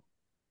can do.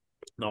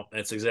 No,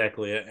 that's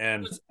exactly it.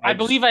 And I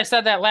believe I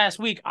said that last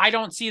week. I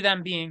don't see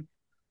them being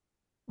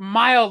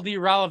mildly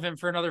relevant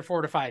for another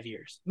 4 to 5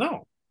 years.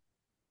 No,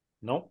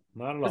 not at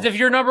all. Because if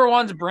your number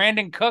one's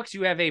Brandon Cooks,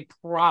 you have a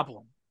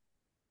problem.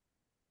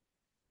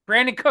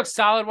 Brandon Cooks,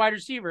 solid wide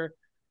receiver,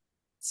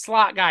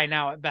 slot guy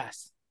now at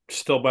best.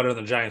 Still better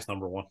than Giants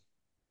number one.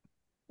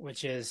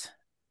 Which is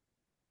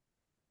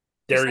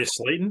Darius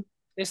Slayton.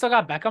 They still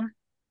got Beckham.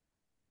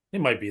 He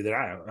might be there.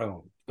 I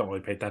don't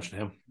really pay attention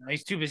to him.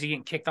 He's too busy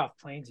getting kicked off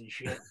planes and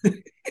shit.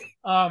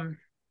 We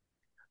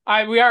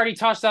already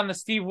touched on the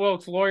Steve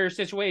Wilkes lawyer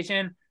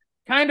situation.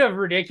 Kind of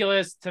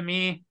ridiculous to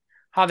me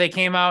how they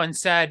came out and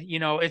said,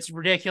 it's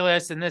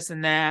ridiculous and this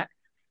and that.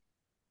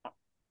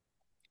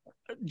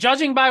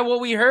 Judging by what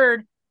we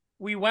heard,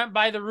 we went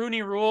by the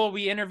Rooney Rule.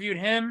 We interviewed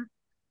him.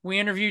 We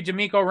interviewed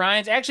D'Amico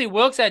Ryans. Actually,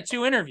 Wilkes had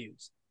 2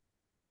 interviews.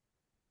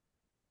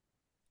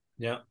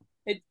 Yeah.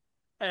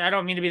 I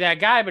don't mean to be that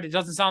guy, but it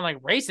doesn't sound like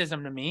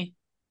racism to me.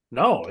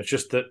 No, it's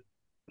just that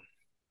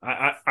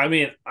I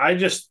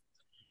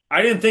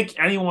didn't think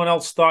anyone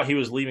else thought he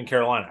was leaving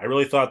Carolina. I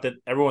really thought that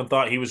everyone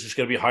thought he was just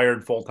going to be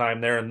hired full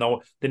time there, and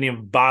didn't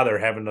even bother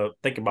having to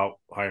think about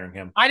hiring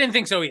him. I didn't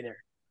think so either.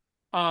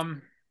 Well,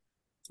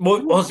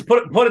 let's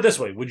put it this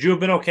way: would you have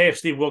been okay if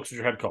Steve Wilkes was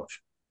your head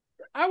coach?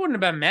 I wouldn't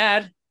have been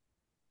mad.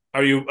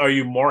 Are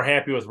you more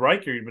happy with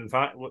Reich, or you've been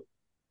fine?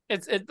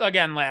 It's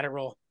again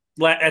lateral.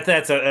 That's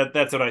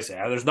what I say.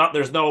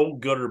 There's no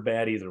good or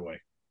bad either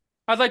way.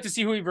 I'd like to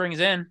see who he brings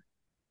in.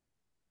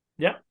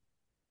 Yeah.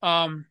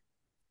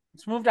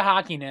 Let's move to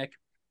hockey, Nick.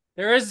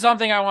 There is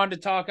something I wanted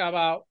to talk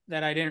about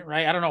that I didn't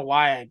write. I don't know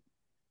why it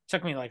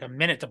took me like a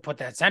minute to put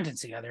that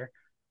sentence together.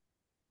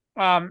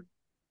 Ivan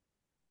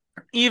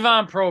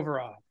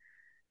Provorov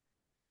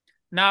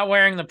not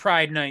wearing the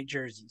Pride Night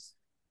jerseys.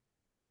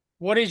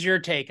 What is your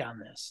take on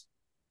this?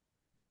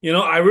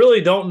 I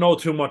really don't know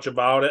too much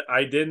about it.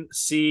 I didn't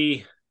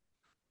see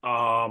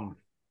I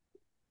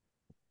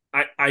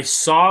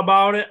saw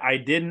about it. I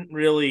didn't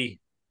really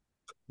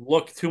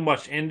look too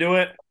much into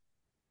it.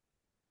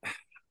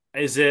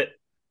 Is it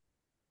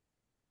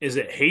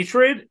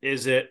hatred?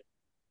 Is it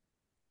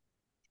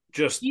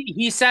just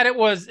he said it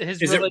was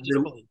his religious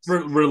beliefs.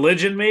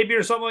 Religion maybe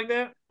or something like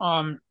that?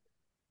 I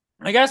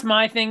guess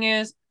my thing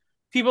is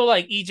people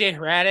like EJ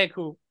Hradek,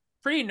 who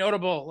pretty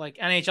notable like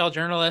NHL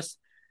journalist,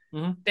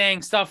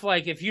 saying stuff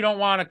like if you don't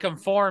want to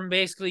conform,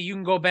 basically you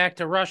can go back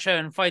to Russia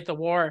and fight the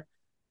war.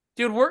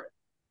 Dude,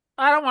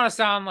 I don't want to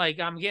sound like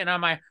I'm getting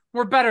on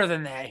we're better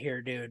than that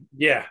here, dude.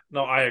 Yeah,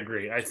 no, I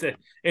agree. I think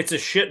it's a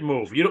shit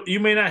move. You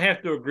may not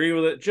have to agree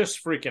with it.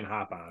 Just freaking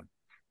hop on.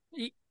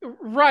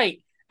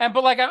 Right.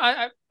 But like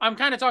I'm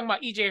kind of talking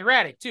about EJ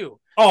Hradek too.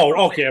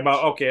 Oh, okay.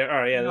 All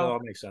right. Yeah, that all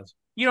makes sense.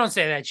 You don't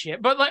say that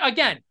shit. But like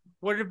again,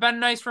 would it have been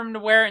nice for him to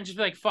wear it and just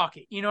be like, fuck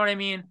it. You know what I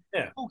mean?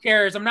 Yeah. Who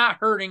cares? I'm not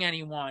hurting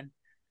anyone.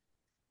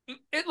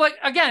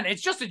 Again,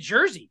 it's just a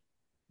jersey.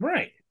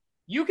 Right.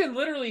 You can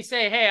literally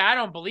say, hey, I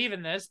don't believe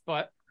in this,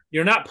 but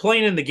you're not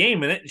playing in the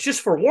game in it. It's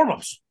just for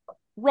warm-ups.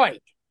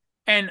 Right.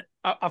 And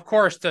of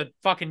course, to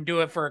fucking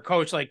do it for a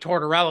coach like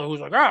Tortorella,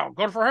 who's like, oh,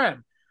 good for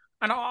him.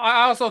 And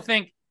I also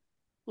think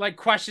like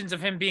questions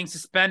of him being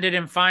suspended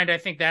and fined, I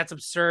think that's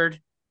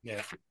absurd.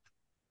 Yeah.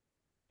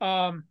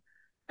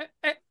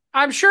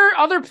 I'm sure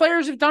other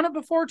players have done it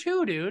before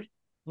too, dude.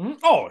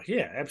 Oh,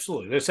 yeah,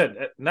 absolutely. They said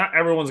not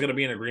everyone's going to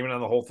be in agreement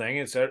on the whole thing.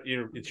 It's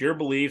your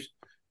beliefs,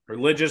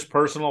 religious,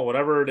 personal,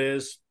 whatever it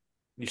is.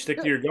 You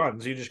stick to your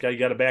guns. You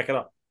got to back it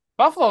up.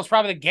 Buffalo's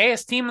probably the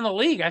gayest team in the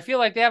league. I feel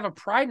like they have a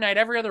Pride Night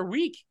every other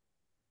week.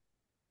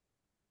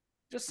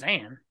 Just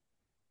saying.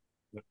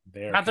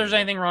 Not there's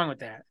anything wrong with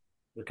that.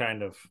 They're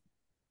kind of.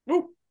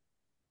 Woo.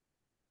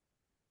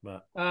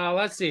 But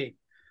let's see.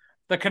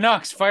 The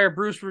Canucks fire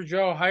Bruce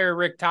Boudreau, hire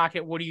Rick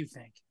Tocchet. What do you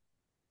think?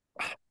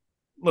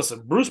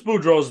 Listen, Bruce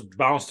Boudreau's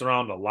bounced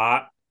around a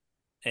lot,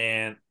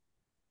 and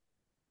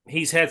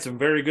he's had some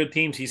very good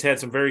teams. He's had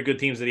some very good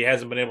teams that he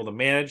hasn't been able to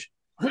manage.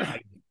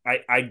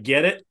 I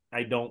get it.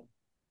 I don't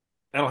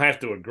have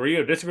to agree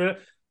or disagree.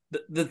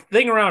 The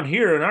thing around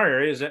here in our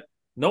area is that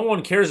no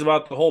one cares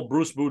about the whole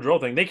Bruce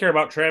Boudreau thing. They care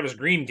about Travis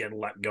Green getting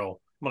let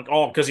go. I'm like,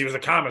 oh, because he was a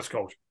Comets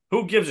coach.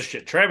 Who gives a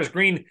shit? Travis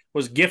Green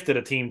was gifted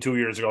a team 2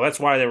 years ago. That's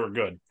why they were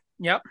good.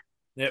 Yep.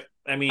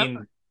 I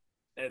mean,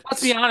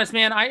 let's be honest,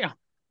 man.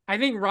 I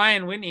think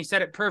Ryan Whitney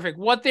said it perfect.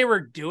 What they were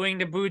doing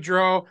to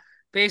Boudreau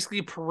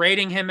basically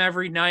parading him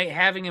every night,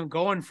 having him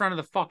go in front of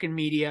the fucking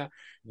media,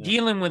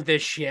 dealing with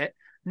this shit,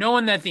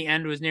 knowing that the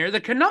end was near. The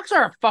Canucks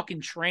are a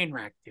fucking train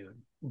wreck,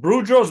 dude.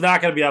 Boudreaux's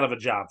not going to be out of a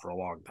job for a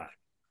long time.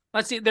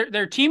 Let's see.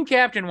 Their team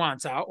captain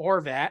wants out,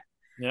 Horvat.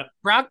 Yeah.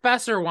 Brock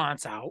Besser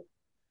wants out.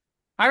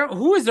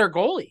 Who is their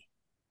goalie?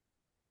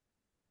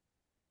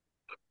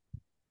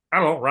 I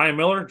don't know. Ryan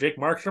Miller, Jake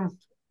Markstrom.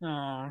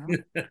 Oh.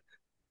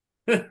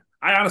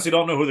 I honestly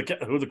don't know who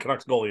the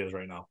Canucks goalie is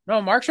right now.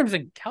 No, Markstrom's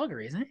in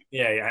Calgary, isn't he?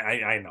 Yeah,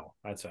 I know.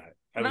 That's right.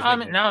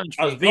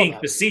 I was being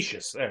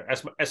facetious. There,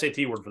 that's my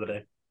SAT word for the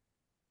day.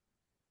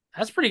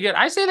 That's pretty good.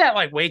 I say that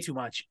like way too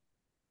much.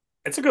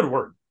 It's a good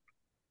word.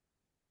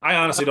 I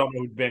honestly don't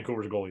know who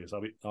Vancouver's goalie is.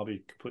 I'll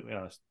be completely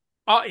honest.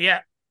 Oh yeah,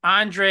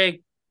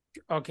 Andre.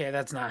 Okay,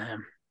 that's not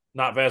him.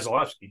 Not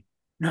Vasilevsky.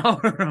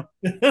 No.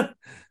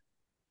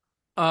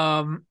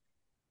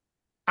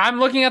 I'm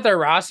looking at their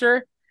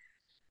roster,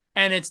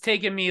 and it's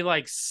taken me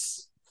like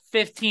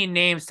 15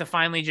 names to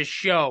finally just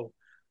show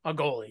a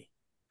goalie.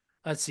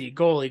 Let's see,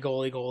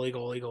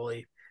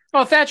 goalie.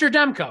 Oh, Thatcher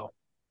Demko.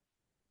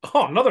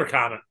 Oh, another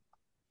comment.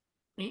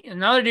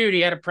 Another dude.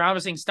 He had a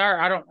promising start.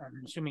 I'm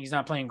assuming he's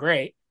not playing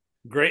great.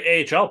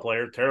 Great AHL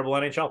player, terrible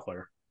NHL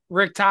player.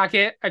 Rick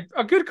Tocchet,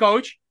 a good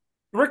coach.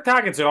 Rick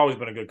Tocchett's always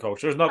been a good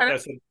coach. There's not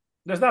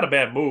a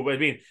bad move. I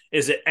mean,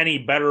 is it any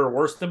better or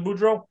worse than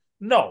Boudreaux?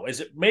 No. Is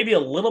it maybe a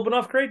little bit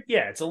upgrade?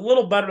 Yeah, it's a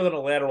little better than a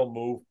lateral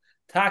move.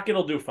 Tocchet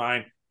will do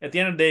fine. At the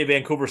end of the day,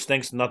 Vancouver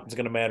stinks. Nothing's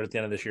going to matter at the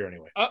end of this year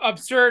anyway.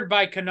 Absurd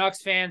by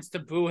Canucks fans to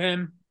boo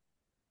him.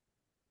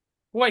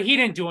 What? He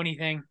didn't do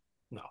anything.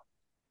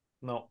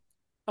 No.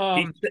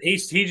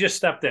 He just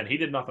stepped in. He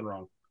did nothing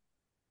wrong.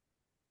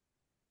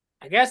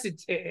 I guess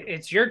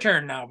it's your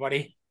turn now,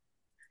 buddy.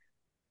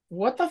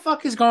 What the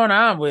fuck is going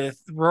on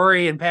with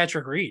Rory and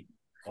Patrick Reed?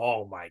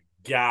 Oh my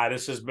God,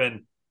 this has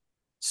been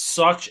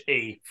such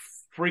a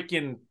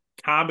freaking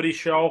comedy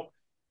show,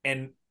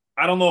 and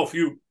I don't know if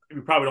you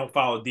probably don't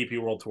follow the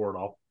DP World Tour at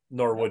all,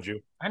 nor would you.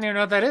 I don't even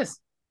know what that is.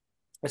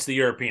 It's the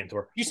European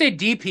Tour. You say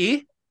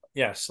DP?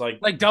 Yes,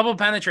 like double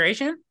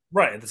penetration?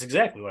 Right, that's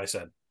exactly what I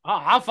said. Oh,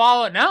 I'll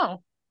follow it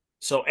now.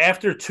 So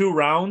after 2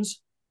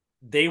 rounds,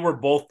 they were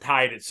both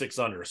tied at 6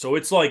 under. So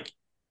it's like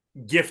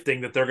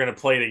gifting that they're going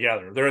to play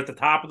together. They're at the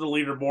top of the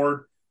leaderboard.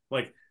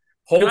 Like,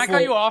 can I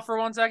cut you off for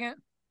 1 second?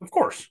 Of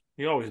course,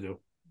 you always do.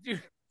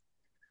 Dude,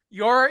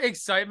 your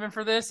excitement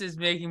for this is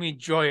making me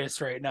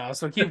joyous right now.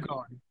 So keep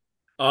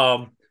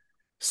going.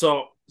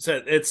 So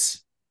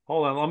it's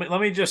hold on. Let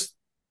me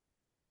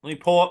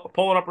pull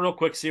it up real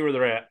quick. See where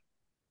they're at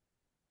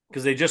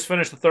because they just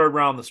finished the 3rd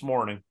round this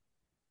morning.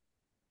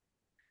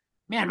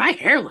 Man, my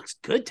hair looks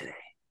good today.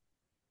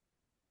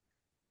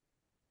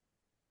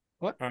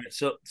 What? All right,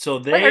 so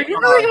they are you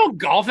really going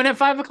golfing at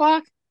 5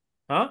 o'clock?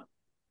 Huh?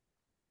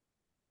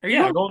 Are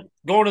you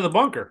going to the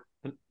bunker,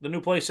 the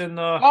new place in?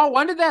 Oh,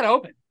 when did that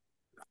open?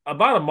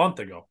 About a month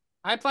ago.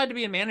 I applied to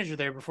be a manager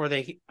there before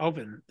they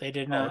opened. They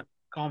did not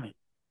call me.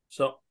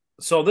 So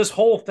this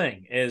whole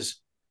thing is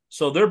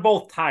they're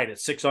both tied at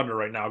 6 under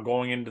right now,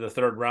 going into the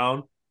 3rd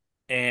round,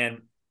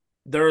 and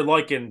they're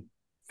like in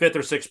 5th or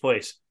 6th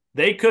place.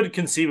 They could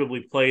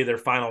conceivably play their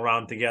final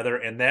round together,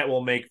 and that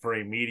will make for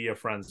a media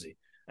frenzy.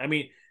 I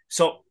mean,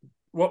 so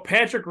what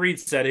Patrick Reed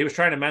said, he was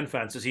trying to mend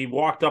fences. He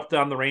walked up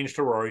down the range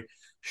to Rory,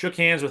 shook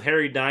hands with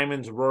Harry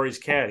Diamonds, Rory's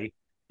caddy,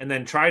 and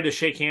then tried to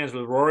shake hands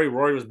with Rory.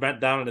 Rory was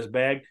bent down in his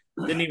bag,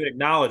 didn't even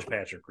acknowledge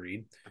Patrick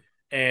Reed.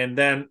 And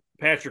then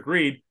Patrick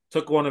Reed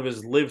took one of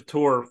his Live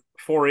Tour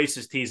 4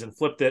 aces tees and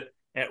flipped it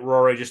at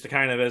Rory just to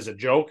kind of as a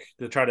joke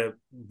to try to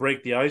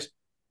break the ice.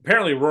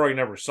 Apparently, Rory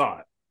never saw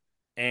it.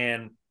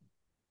 And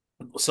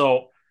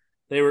so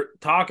they were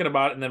talking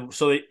about it, and then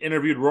so they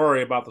interviewed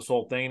Rory about this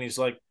whole thing, and he's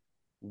like,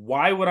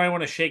 why would I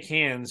want to shake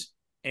hands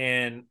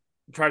and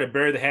try to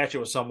bury the hatchet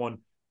with someone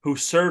who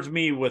served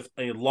me with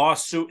a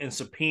lawsuit and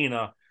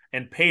subpoena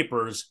and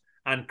papers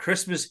on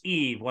Christmas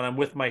Eve when I'm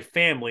with my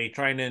family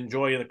trying to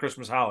enjoy the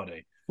Christmas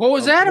holiday? What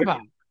was that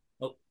about?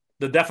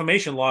 The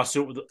defamation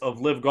lawsuit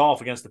of Live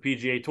Golf against the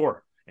PGA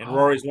Tour. And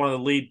Rory's one of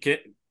the lead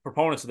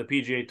proponents of the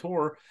PGA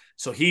Tour,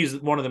 so he's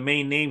one of the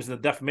main names in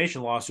the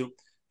defamation lawsuit.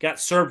 Got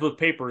served with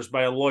papers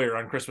by a lawyer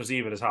on Christmas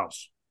Eve at his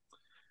house.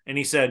 And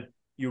he said,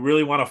 you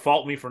really want to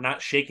fault me for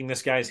not shaking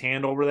this guy's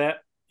hand over that?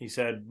 He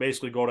said,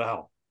 basically go to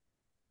hell.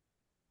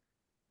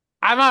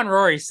 I'm on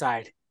Rory's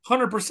side.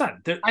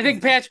 100%. I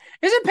think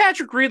isn't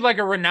Patrick Reed like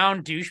a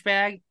renowned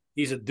douchebag?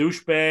 He's a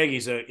douchebag.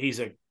 He's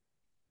a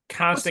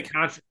constant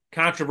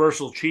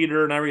controversial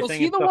cheater and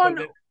everything.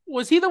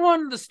 Was he the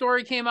one the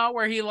story came out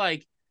where he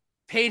like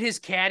paid his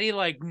caddy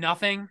like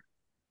nothing?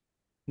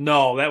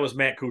 No, that was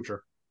Matt Kuchar.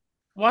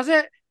 Was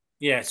it?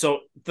 Yeah, so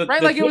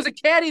it was a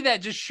caddy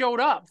that just showed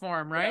up for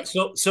him, right?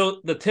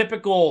 So the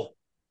typical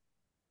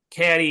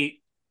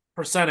caddy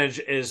percentage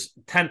is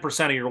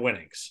 10% of your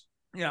winnings.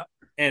 Yeah.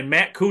 And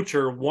Matt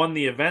Kuchar won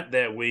the event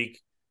that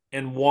week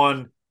and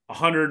won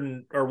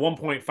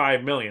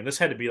 1.5 million. This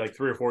had to be like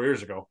 3 or 4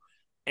 years ago.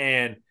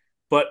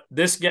 But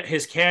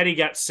his caddy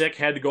got sick,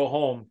 had to go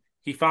home.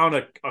 He found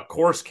a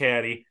course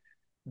caddy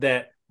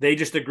that They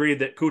just agreed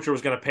that Kuchar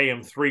was going to pay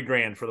him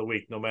 $3,000 for the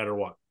week, no matter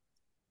what.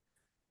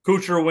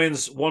 Kuchar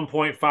wins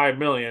 1.5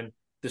 million.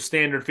 The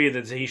standard fee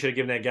that he should have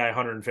given that guy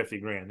 150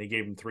 grand. They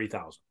gave him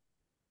 3,000.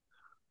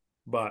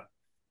 But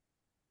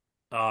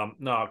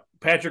no,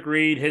 Patrick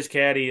Reed, his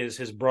caddy is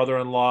his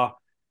brother-in-law,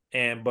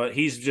 but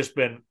he's just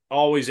been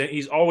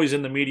he's always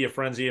in the media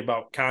frenzy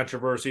about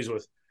controversies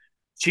with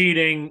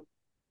cheating,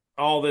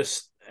 all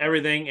this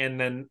everything, and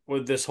then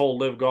with this whole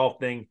live golf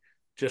thing,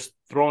 just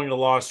throwing a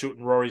lawsuit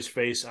in Rory's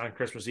face on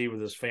Christmas Eve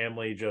with his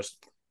family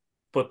just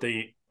put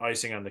the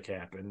icing on the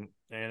cap, and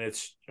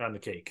it's on the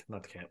cake,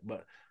 not the cap,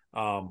 but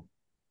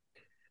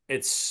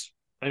it's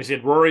like I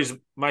said, Rory's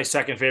my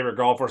second favorite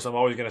golfer, so I'm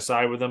always going to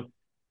side with him.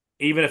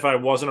 Even if I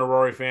wasn't a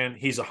Rory fan,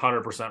 he's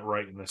 100%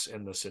 right in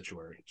this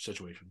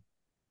situation.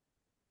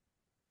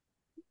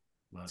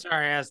 But,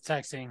 Sorry, I was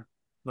texting.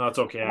 no, it's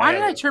okay. Why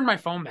did I turn my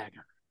phone back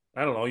on?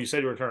 I don't know. You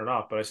said you were turning it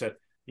off, but I said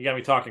you got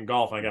me talking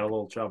golf, and I got a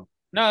little chub.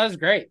 No, that's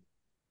great.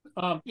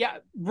 Yeah,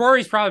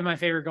 Rory's probably my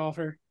favorite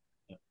golfer.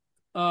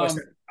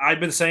 I've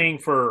been saying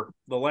for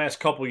the last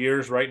couple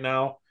years right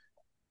now,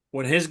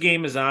 when his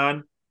game is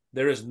on,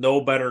 there is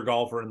no better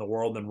golfer in the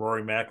world than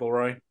Rory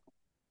McIlroy.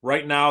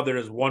 Right now, there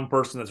is one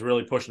person that's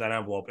really pushing that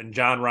envelope, and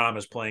John Rahm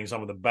is playing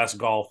some of the best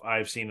golf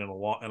I've seen in a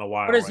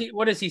while. What is he?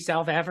 What is he?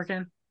 South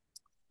African?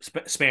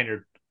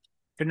 Spaniard.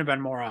 Couldn't have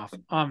been more off.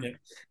 Yeah.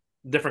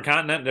 Different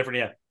continent, different.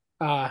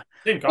 Yeah.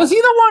 Was he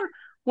the one?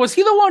 Was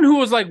he the one who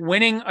was like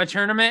winning a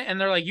tournament,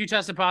 and they're like, "You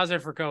tested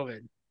positive for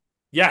COVID"?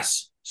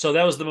 Yes. So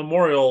that was the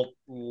Memorial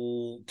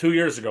 2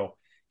 years ago.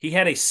 He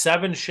had a 6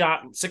 or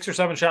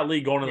 7 shot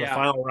lead going in the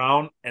final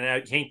round,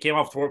 and he came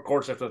off 4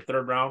 courts after the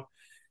 3rd round,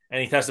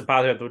 and he tested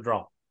positive at the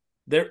withdrawal.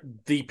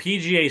 The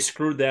PGA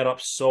screwed that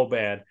up so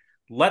bad.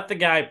 Let the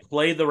guy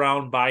play the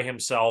round by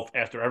himself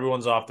after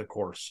everyone's off the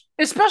course.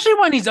 Especially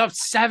when he's up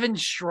 7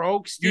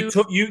 strokes, dude.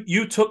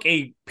 You took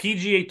a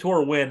PGA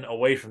Tour win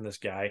away from this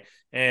guy.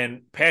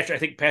 And I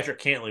think Patrick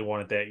Cantlay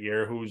won it that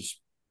year,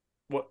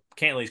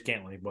 Cantley's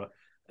Cantlay, but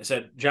I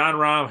said John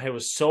Rahm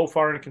was so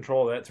far in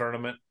control of that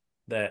tournament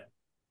that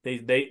the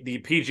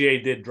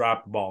PGA did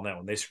drop the ball in that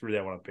one. They screwed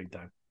that one up big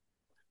time.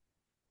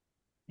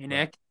 Hey,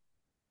 Nick.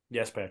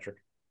 Yes, Patrick.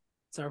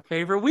 It's our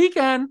favorite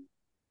weekend.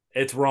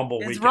 It's Rumble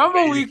weekend. It's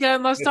Rumble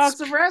weekend. Let's talk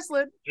some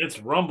wrestling. It's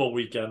Rumble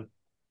weekend.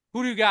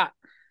 Who do you got?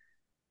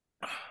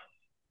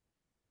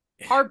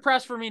 Hard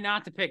pressed for me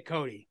not to pick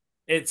Cody.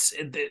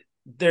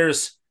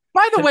 There's.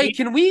 By the way,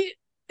 can we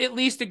at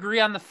least agree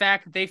on the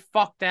fact that they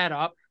fucked that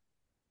up?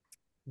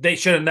 They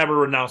should have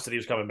never announced that he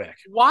was coming back.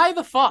 Why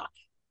the fuck?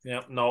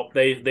 Yeah, no,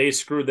 they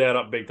screwed that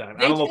up big time.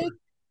 I don't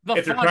know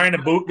if they're trying to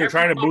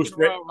boost.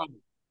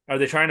 Are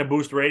they trying to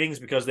boost ratings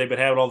because they've been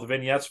having all the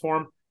vignettes for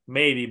him?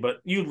 Maybe,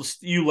 but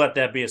you let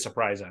that be a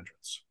surprise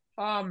entrance.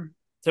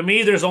 To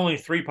me, there's only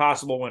 3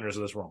 possible winners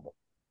of this Rumble.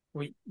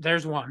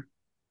 There's one.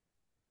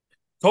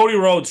 Cody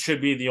Rhodes should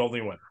be the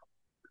only winner.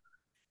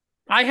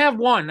 I have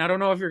one. I don't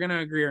know if you're going to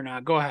agree or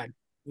not. Go ahead.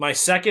 My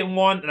second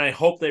one, and I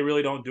hope they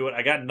really don't do it.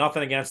 I got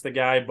nothing against the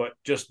guy, but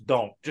just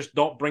don't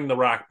bring The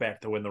Rock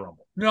back to win the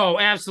Rumble. No,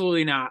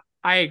 absolutely not.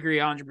 I agree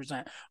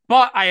 100%.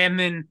 But I am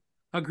in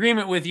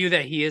agreement with you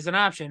that he is an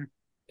option.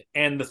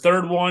 And the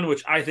third one,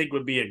 which I think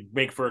would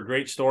make for a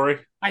great story.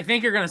 I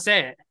think you're going to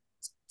say it.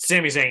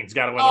 Sami Zayn's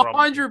got to win the Rumble.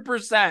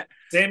 100%.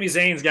 Sami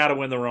Zayn's got to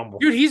win the Rumble.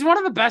 Dude, he's one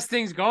of the best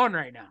things going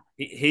right now.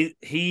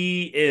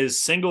 He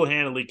is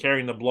single-handedly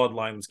carrying the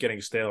bloodline that's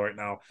getting stale right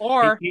now.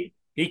 Or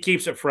he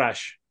keeps it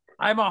fresh.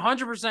 I'm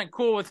 100%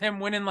 cool with him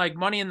winning like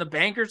Money in the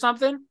Bank or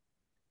something.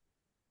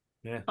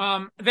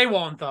 Yeah. They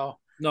won't though.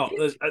 No,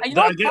 he's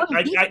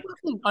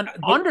an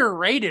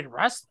underrated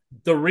wrestler.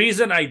 The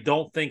reason I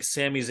don't think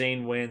Sami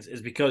Zayn wins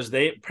is because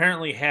they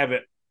apparently have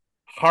it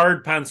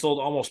hard penciled,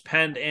 almost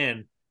penned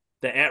in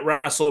that at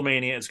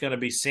WrestleMania it's going to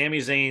be Sami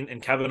Zayn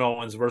and Kevin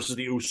Owens versus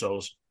the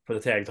Usos for the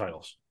tag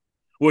titles,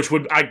 which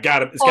would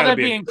that'd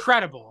be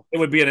incredible. It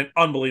would be an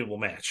unbelievable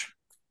match.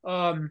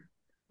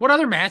 What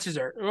other matches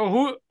are?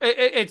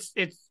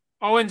 It's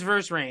Owens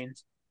versus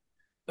Reigns,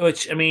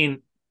 which I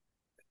mean,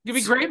 it'd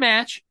be a great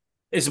match.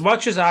 As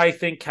much as I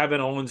think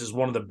Kevin Owens is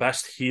one of the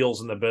best heels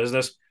in the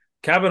business,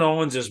 Kevin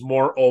Owens is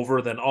more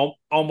over than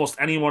almost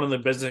anyone in the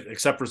business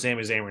except for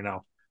Sami Zayn right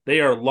now. They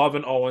are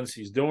loving Owens.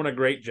 He's doing a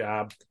great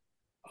job.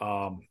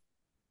 As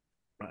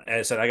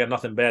I said, I got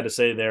nothing bad to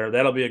say there.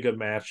 That'll be a good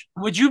match.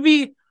 Would you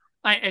be?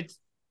 It's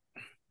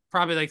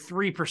probably like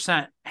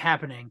 3%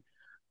 happening,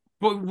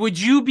 but would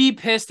you be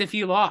pissed if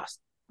he lost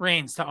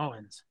Reigns to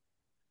Owens?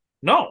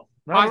 No,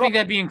 I think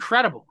that'd be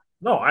incredible.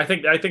 No, I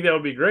think that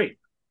would be great.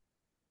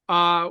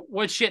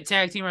 What shit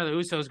tag team are the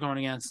Usos going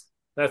against?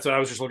 That's what I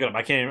was just looking up.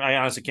 I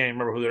honestly can't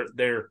remember who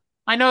they're.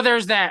 I know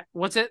there's that.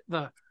 What's it?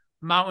 The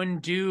Mountain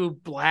Dew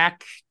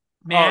Black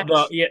match.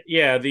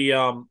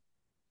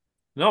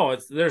 No,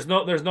 there's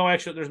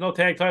no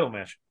tag title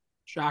match.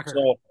 Shocker.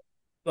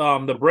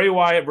 So, the Bray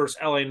Wyatt versus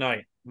LA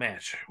Knight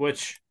match,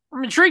 which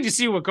I'm intrigued to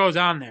see what goes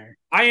on there.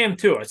 I am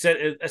too. I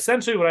said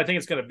essentially what I think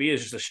it's going to be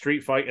is just a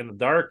street fight in the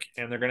dark,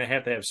 and they're going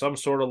to have some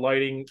sort of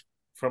lighting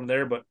from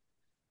there. But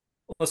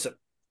listen,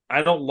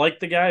 I don't like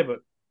the guy, but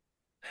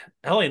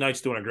LA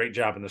Knight's doing a great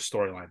job in this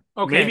storyline.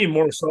 Okay,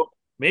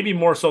 Maybe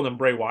more so than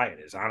Bray Wyatt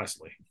is,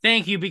 honestly.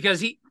 thank you,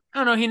 because I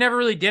don't know, he never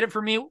really did it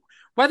for me.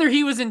 Whether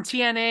he was in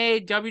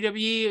TNA,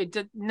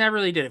 WWE, never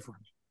really did it for me.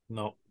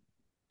 No.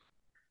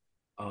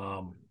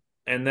 Um,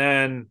 and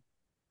then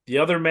the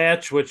other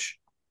match, which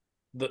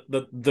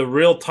the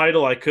real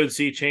title I could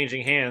see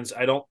changing hands.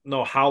 I don't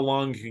know how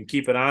long you can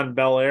keep it on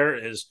Belair.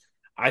 Is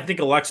I think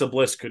Alexa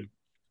Bliss could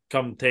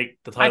come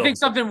take the I think title.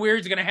 something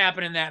weird is going to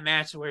happen in that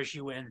match where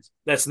she wins.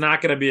 That's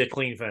not going to be a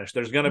clean finish.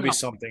 There's going to be No.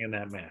 something in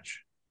that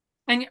match.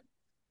 And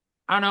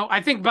I don't know.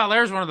 I think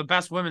Belair is one of the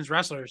best women's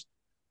wrestlers,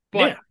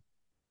 but Yeah.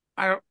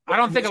 I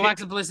don't think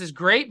Alexa Bliss is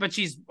great, but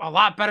she's a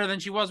lot better than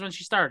she was when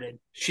she started.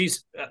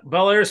 She's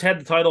Belair's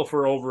had the title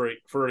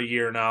for a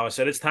year now. I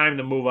said it's time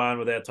to move on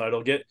with that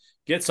title. Get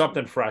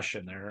something fresh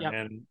in there. Yep.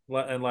 And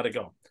let it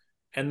go.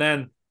 And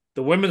then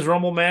the women's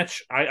rumble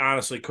match, I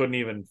honestly couldn't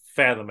even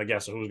fathom a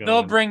guess of who's going to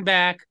They'll win. bring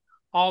back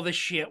all the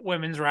shit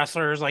women's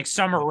wrestlers, like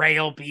Summer Rae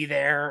will be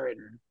there,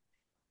 and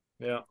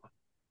Yeah.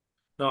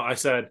 No, I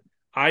said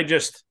I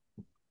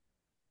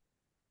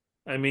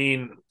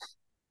mean,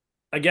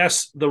 I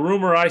guess the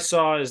rumor I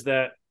saw is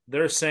that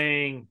they're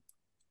saying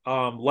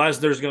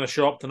Lesnar's going to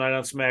show up tonight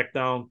on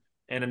SmackDown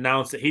and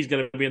announce that he's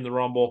going to be in the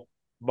Rumble.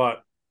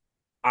 But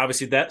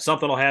obviously, that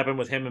something will happen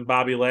with him and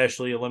Bobby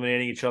Lashley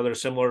eliminating each other,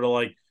 similar to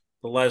like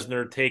the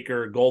Lesnar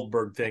Taker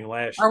Goldberg thing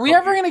last. Are we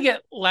ever going to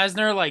get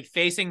Lesnar like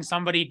facing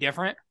somebody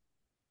different?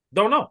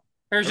 Don't know.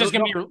 Or it's just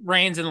going to be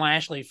Reigns and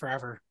Lashley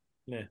forever?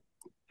 Yeah,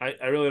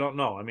 I really don't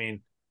know. I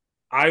mean,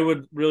 I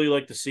would really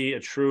like to see a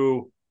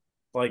true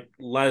like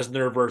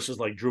Lesnar versus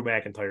like Drew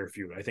McIntyre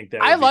feud. I think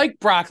that I like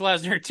Brock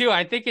Lesnar too.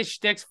 I think his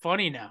shtick's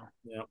funny now.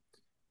 Yeah.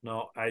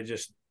 No, I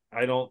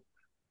don't.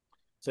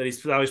 Said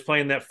he's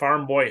playing that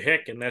farm boy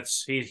hick, and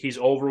he's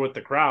over with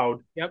the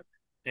crowd. Yep.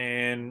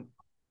 And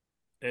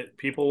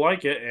people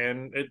like it,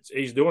 and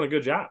he's doing a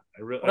good job.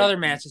 What other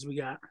matches we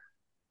got?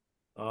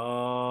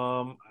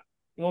 Well,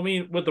 I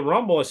mean, with the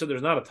Rumble, I said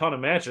there's not a ton of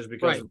matches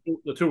because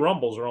the two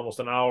Rumbles are almost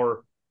an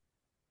hour.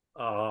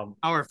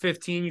 Hour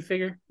 15, you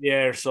figure?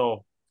 Yeah,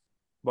 so.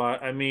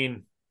 But I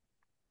mean,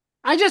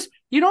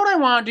 you know what I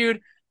want, dude?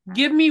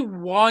 Give me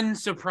one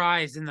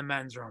surprise in the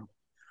men's Rumble.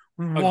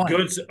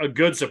 A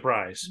good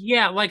surprise.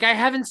 Yeah, like I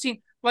haven't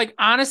seen. Like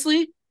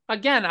honestly,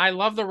 again, I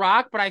love The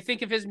Rock, but I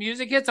think if his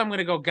music hits, I'm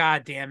gonna go,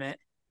 God damn it.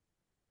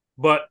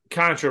 But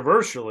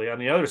controversially, on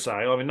the other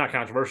side, I mean, not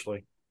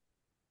controversially,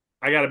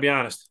 I got to be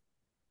honest.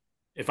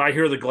 If I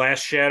hear the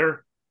glass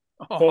shatter,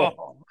 that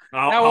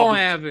won't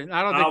happen.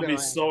 I don't think I'll be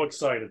so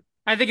excited.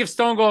 I think if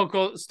Stone Cold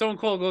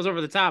goes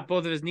over the top,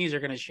 both of his knees are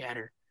going to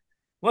shatter.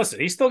 Listen,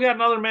 he's still got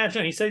another match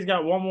in. He says he's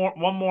got one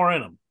more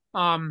in him.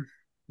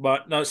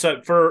 But no,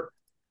 so for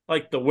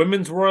like the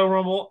women's Royal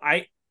Rumble,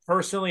 I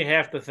personally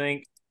have to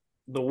think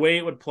the way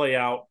it would play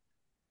out.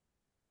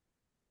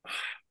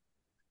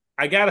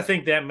 I got to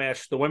think that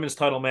match, the women's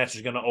title match,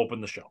 is going to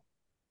open the show.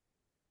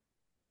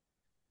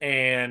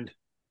 And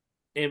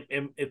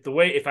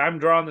if I'm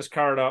drawing this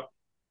card up,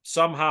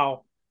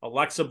 somehow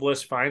Alexa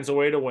Bliss finds a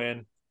way to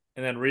win.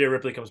 And then Rhea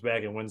Ripley comes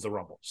back and wins the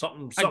Rumble.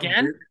 Something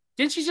again? Weird.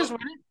 Didn't she just win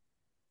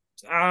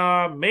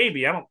it?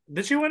 Maybe. I don't.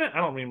 Did she win it? I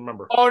don't even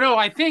remember. Oh no,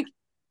 I'm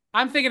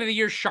thinking of the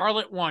year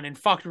Charlotte won and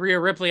fucked Rhea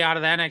Ripley out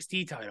of the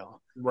NXT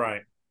title.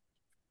 Right.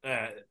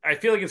 I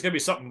feel like it's gonna be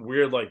something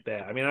weird like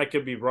that. I mean, I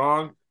could be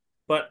wrong,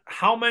 but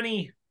how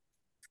many?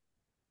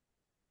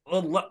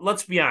 Well,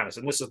 let's be honest,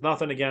 and this is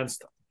nothing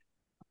against.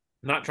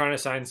 Not trying to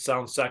sound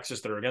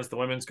sexist or against the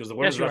women's because the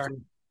women's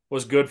wrestling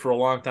was good for a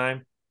long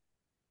time.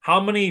 How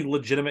many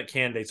legitimate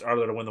candidates are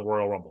there to win the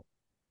Royal Rumble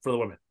for the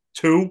women?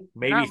 2,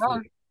 maybe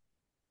 3.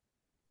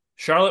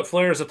 Charlotte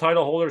Flair is a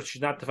title holder.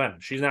 She's not defending.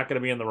 She's not going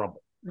to be in the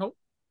Rumble. Nope.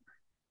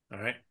 All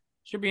right.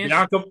 Should be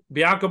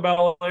Bianca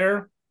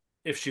Belair,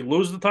 if she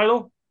loses the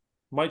title,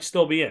 might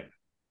still be in.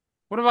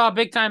 What about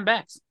Big Time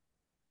Bex?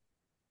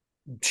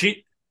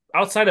 She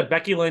outside of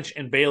Becky Lynch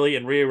and Bayley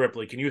and Rhea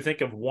Ripley, can you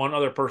think of one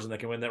other person that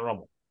can win that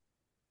Rumble?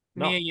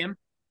 No. Mia Yim?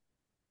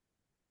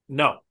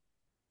 No.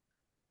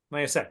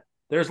 Like I said,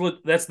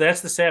 that's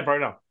the sad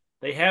part now.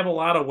 They have a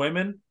lot of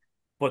women,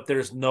 but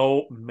there's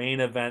no main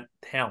event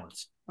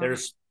talents.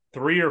 There's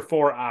 3 or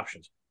 4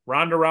 options.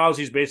 Ronda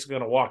Rousey's basically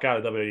going to walk out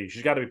of WWE.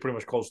 She's got to be pretty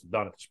much close to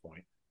done at this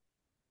point.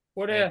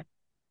 What did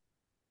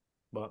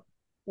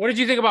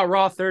you think about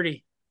Raw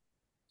 30?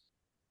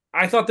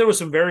 I thought there was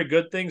some very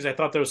good things. I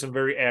thought there was some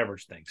very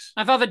average things.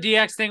 I thought the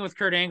DX thing with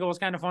Kurt Angle was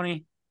kind of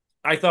funny.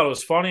 I thought it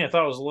was funny. I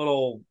thought it was a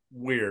little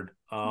weird.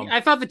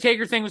 I thought the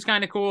Taker thing was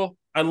kind of cool.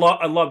 I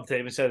love the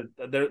tape. He said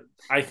there.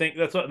 I think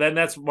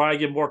that's why I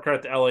give more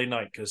credit to LA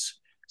Knight because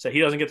he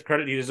doesn't get the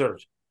credit he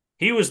deserves.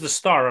 He was the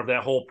star of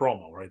that whole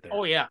promo right there.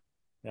 Oh yeah.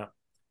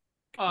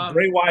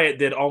 Bray Wyatt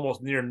did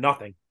almost near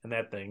nothing in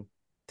that thing.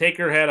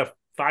 Taker had a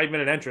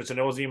 5-minute entrance, and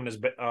it wasn't even his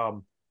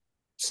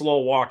slow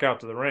walk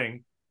out to the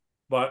ring.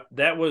 But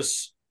that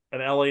was an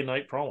LA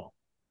Knight promo.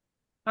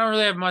 I don't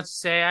really have much to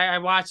say. I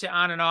watched it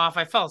on and off.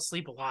 I fell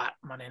asleep a lot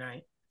Monday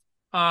night.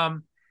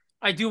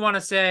 I do want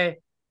to say,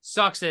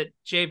 sucks that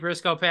Jay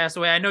Briscoe passed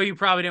away. I know you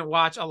probably didn't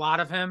watch a lot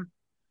of him,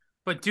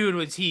 But dude,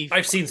 was he?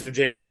 I've seen some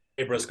Jay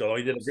Briscoe. Though.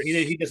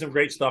 He did some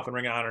great stuff in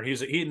Ring of Honor.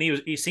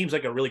 He seems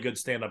like a really good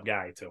stand up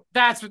guy too.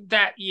 That's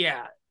that.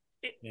 Yeah.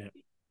 Yeah.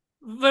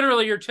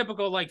 Literally your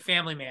typical like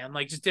family man,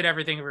 like just did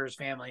everything for his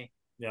family.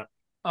 Yeah.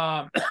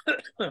 Um,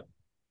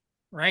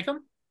 rank him,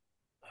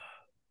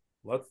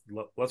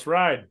 Let's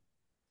ride.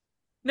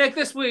 Nick.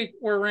 This week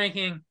we're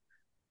ranking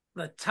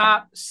the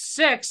top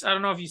 6. I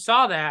don't know if you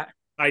saw that.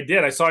 I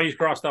did. I saw you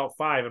crossed out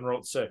 5 and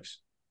wrote 6.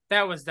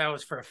 That was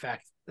for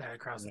effect that I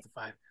crossed it to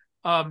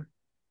 5.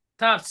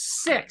 Top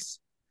 6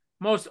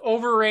 most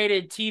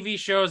overrated TV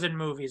shows and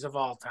movies of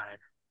all time.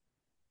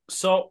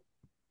 So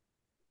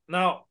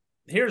now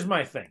here's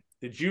my thing.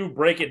 Did you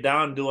break it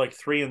down and do like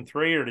 3 and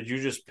 3, or did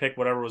you just pick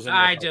whatever was in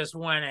your I heart? just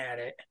went at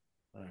it.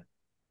 All right.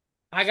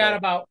 I got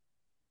about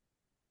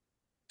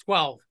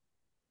 12.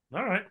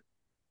 All right.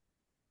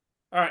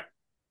 All right.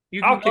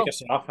 You I'll can kick go.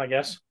 us off, I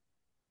guess.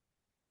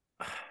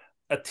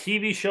 A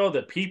TV show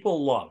that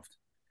people loved,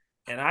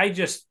 and I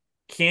just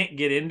can't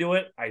get into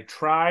it. I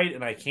tried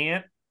and I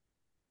can't.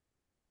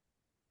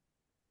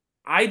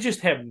 I just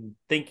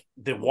think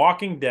The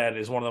Walking Dead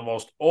is one of the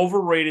most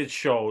overrated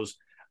shows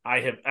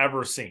I have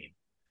ever seen.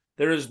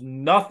 There is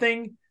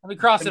nothing. Let me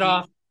cross it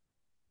off.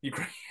 You,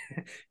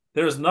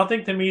 there's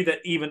nothing to me that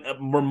even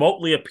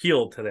remotely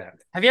appealed to that.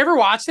 Have you ever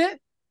watched it?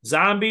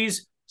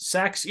 Zombies,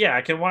 sex, yeah,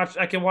 I can watch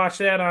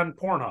that on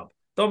Pornhub.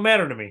 Don't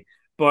matter to me.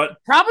 But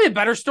Probably a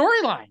better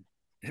storyline.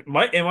 it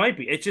might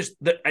be. It's just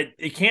that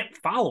I can't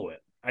follow it.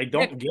 I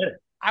don't get it.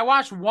 I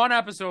watched one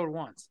episode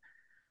once,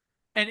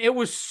 and it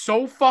was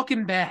so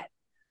fucking bad.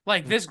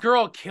 Like, this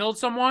girl killed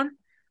someone,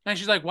 and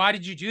she's like, "Why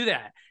did you do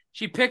that?"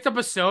 She picked up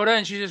a soda,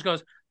 and she just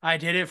goes, "I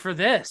did it for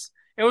this."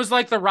 It was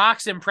like The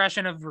Rock's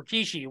impression of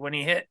Rikishi when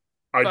he hit.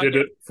 I did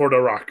it for The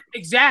Rock.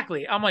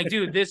 Exactly. I'm like,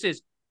 dude, this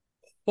is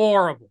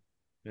horrible.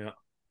 Yeah.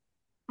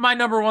 My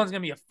number one's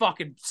going to be a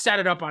fucking set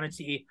it up on a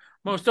T.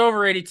 Most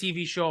overrated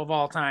TV show of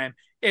all time.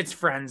 It's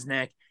Friends,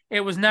 Nick.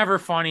 It was never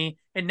funny.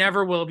 It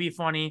never will be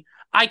funny.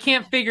 I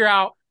can't figure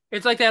out.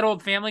 It's like that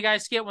old Family Guy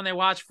skit when they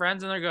watch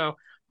Friends and they go,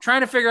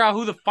 trying to figure out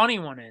who the funny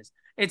one is.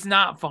 It's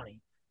not funny.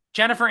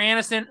 Jennifer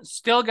Aniston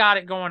still got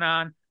it going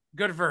on.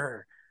 Good for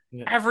her.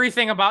 Yeah.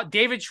 Everything about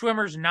David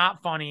Schwimmer's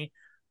not funny.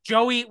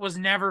 Joey was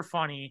never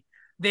funny.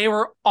 They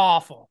were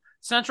awful.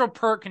 Central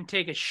Perk can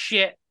take a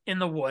shit in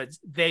the woods.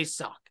 They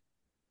suck.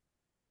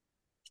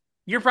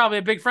 You're probably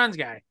a big Friends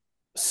guy.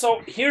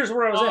 So here's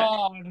where I was at.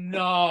 Oh,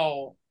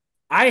 no.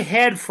 I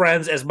had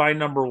Friends as my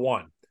number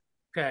one.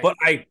 Okay. But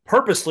I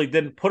purposely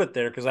didn't put it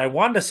there because I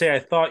wanted to say I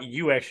thought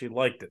you actually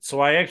liked it. So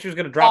I actually was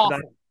going to drop it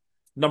down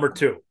number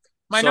 2.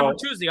 My number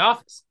 2 is The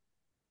Office.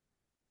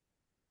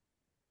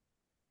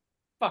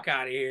 Fuck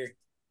out of here.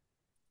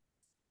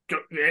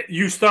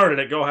 You started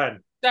it. Go ahead.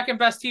 Second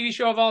best TV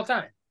show of all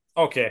time.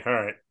 Okay. All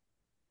right.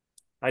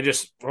 I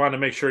just wanted to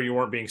make sure you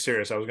weren't being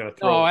serious. I was going to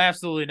throw. Oh,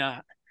 absolutely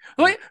not.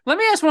 Wait, let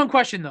me ask one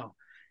question, though.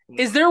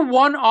 Is there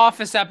one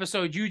Office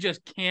episode you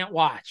just can't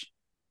watch?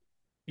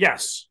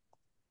 Yes.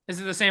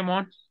 Is it the same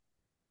one?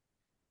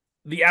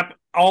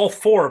 All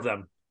 4 of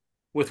them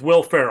with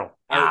Will Ferrell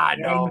are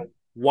no.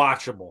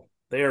 watchable.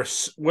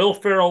 Will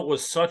Ferrell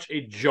was such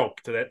a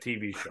joke to that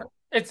TV show.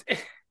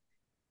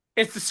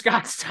 It's the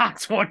Scott's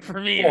Tots one for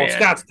me. Well,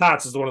 Scott's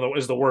Tots is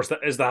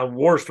the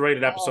worst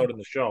rated episode in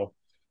the show.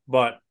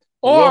 But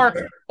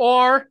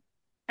or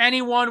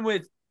anyone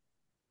with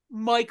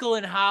Michael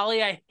and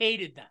Holly, I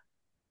hated them.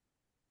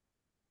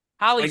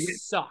 Holly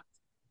sucked.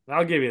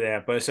 I'll give you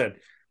that, but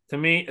to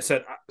me,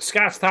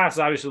 Scott's Tots is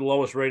obviously the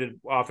lowest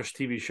rated Office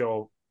TV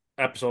show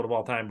episode of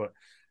all time, but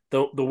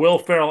the Will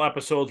Ferrell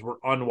episodes were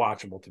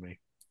unwatchable to me.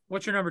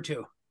 What's your number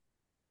 2?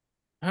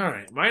 All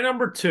right, my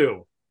number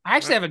 2. I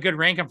actually have a good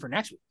ranking for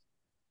next week.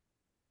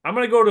 I'm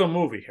going to go to a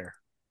movie here.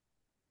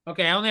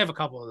 Okay, I only have a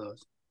couple of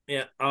those.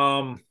 Yeah.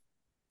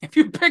 If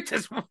you pick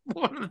this one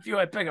of the few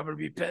I pick, I'm going to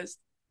be pissed.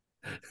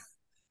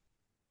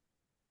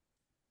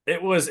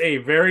 It was a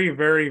very,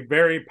 very,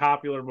 very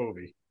popular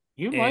movie.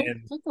 You might.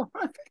 In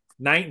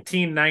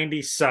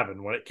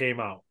 1997 when it came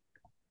out.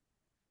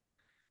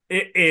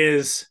 It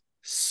is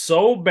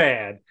so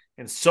bad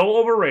and so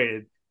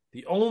overrated.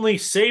 The only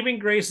saving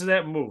grace of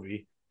that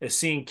movie is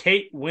seeing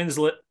Kate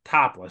Winslet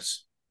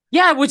topless.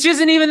 Yeah, which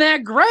isn't even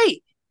that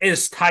great.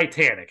 Is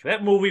Titanic.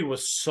 That movie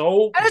was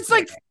so and it's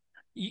bad. Like,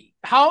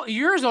 how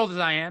you're as old as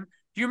I am.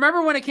 Do you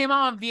remember when it came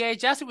out on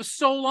VHS? It was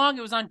so long.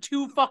 It was on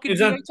 2 fucking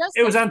VHS.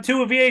 It was on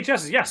 2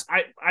 VHSs. Yes,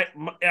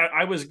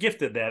 I was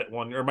gifted that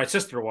one, or my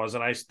sister was,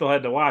 and I still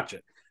had to watch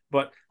it.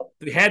 But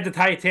we had the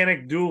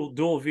Titanic dual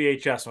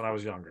VHS when I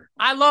was younger.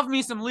 I love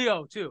me some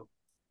Leo too.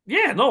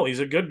 Yeah, no, he's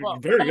a very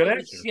good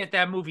actor. Shit,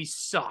 that movie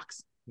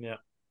sucks. Yeah.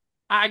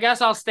 I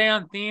guess I'll stay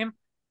on theme.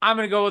 I'm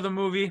gonna go with a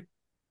movie.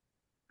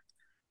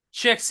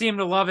 Chicks seem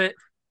to love it.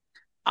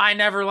 I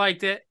never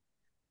liked it.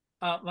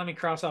 Let me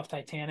cross off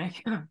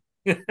Titanic.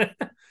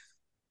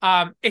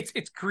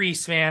 It's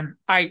Grease, man.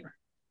 I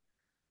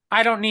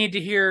don't need to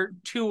hear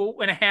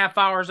 2.5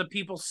 hours of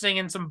people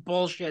singing some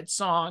bullshit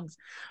songs.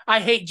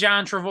 I hate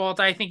John Travolta.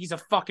 I think he's a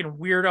fucking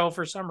weirdo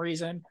for some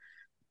reason.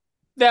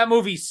 That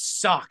movie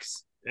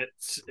sucks.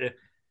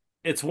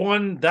 It's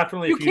one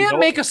definitely You if you can't know.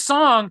 make a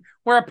song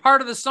where a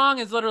part of the song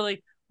is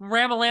literally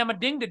Ramalama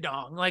Ding Da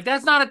Dong. Like,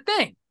 that's not a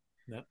thing.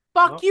 No,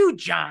 Fuck no. you,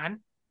 John.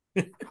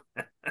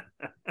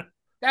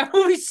 That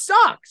movie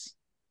sucks.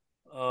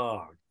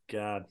 Oh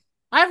God.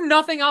 I have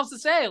nothing else to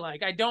say.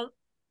 Like, I don't.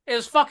 It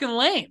was fucking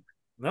lame.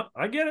 No,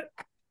 I get it.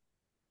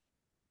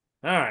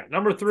 All right,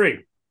 number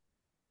three,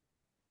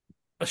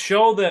 a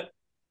show that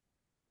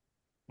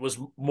was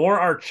more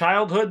our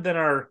childhood than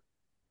our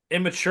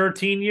immature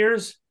teen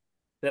years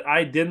that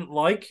I didn't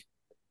like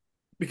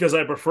because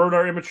I preferred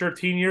our immature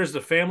teen years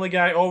to Family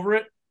Guy over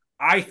it.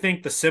 I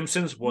think The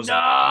Simpsons was an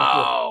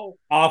awful,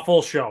 No.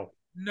 awful show.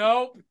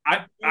 Nope.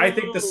 I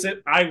think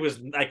Boo.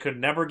 I could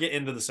never get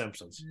into The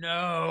Simpsons.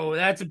 No,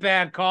 that's a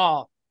bad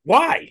call.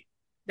 Why?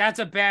 That's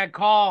a bad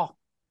call.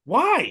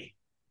 Why?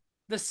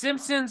 The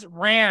Simpsons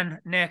ran,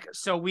 Nick,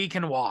 so we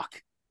can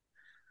walk.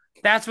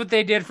 That's what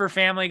they did for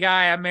Family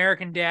Guy,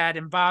 American Dad,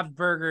 and Bob's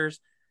Burgers.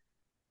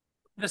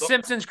 The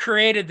Simpsons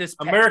created this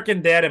path.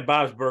 American Dad and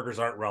Bob's Burgers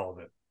aren't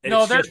relevant. No,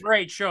 It's they're just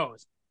great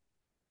shows.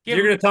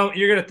 you're gonna tell me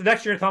you're gonna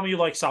next you're gonna tell me you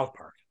like South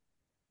Park.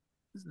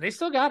 They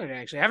still got it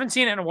actually. I haven't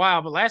seen it in a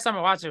while, but last time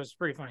I watched it, it was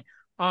pretty funny.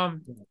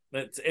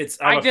 It's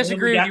I'm I a family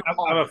disagree with guy. you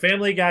I'm a hard.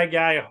 Family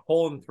Guy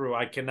holding through.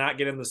 I cannot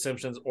get in The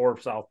Simpsons or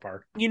South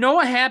Park. You know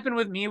what happened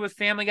with me with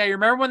Family Guy? You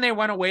remember when they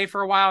went away for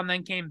a while and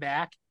then came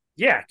back?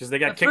 Yeah, because they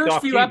The got kicked first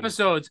off few TV.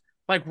 episodes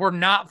like were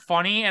not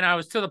funny, and I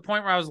was to the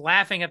point where I was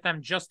laughing at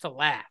them just to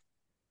laugh.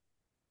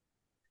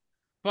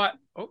 But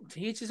to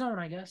each his own,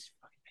 I guess.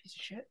 Fucking piece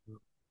of shit.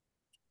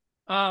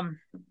 Um,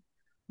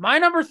 my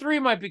number three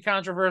might be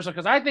controversial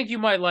because I think you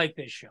might like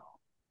this show.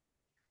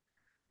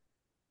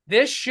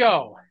 This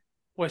show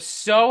was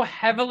so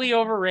heavily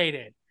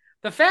overrated.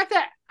 The fact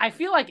that I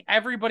feel like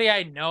everybody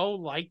I know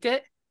liked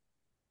it.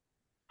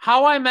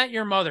 How I Met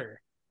Your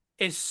Mother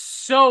is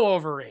so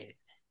overrated.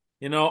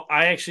 You know,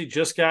 I actually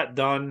just got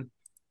done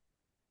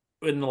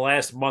in the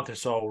last month or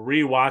so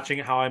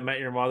rewatching How I Met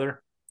Your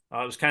Mother.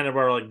 It was kind of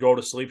our like go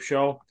to sleep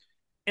show,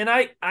 and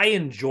I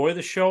enjoy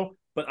the show,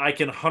 but I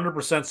can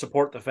 100%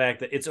 support the fact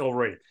that it's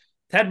overrated.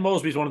 Ted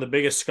Mosby is one of the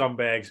biggest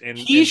scumbags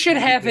He in should TV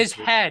have his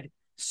history. head Yeah,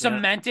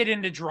 cemented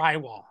into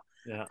drywall.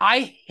 yeah,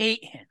 I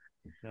hate him.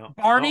 yeah. No.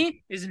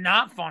 Barney is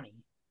not funny.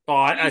 Oh,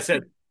 I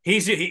said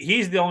he's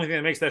the only thing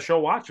that makes that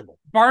show watchable.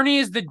 Barney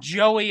is the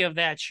Joey of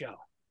that show.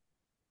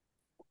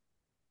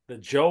 The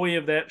Joey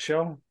of that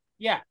show.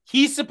 Yeah,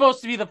 he's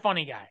supposed to be the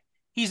funny guy.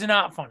 He's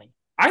not funny.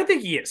 I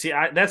think he is. See,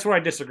 that's where I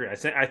disagree.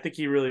 I think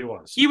he really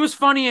was. He was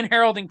funny in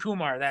Harold and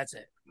Kumar. That's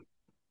it.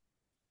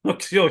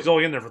 Look, he was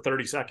only in there for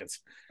 30 seconds.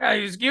 But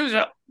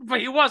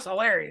he was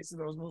hilarious in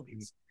those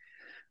movies.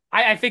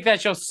 I think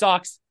that show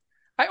sucks.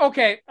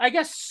 I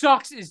guess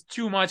sucks is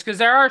too much because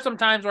there are some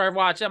times where I've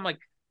watched it, I'm like,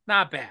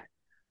 not bad.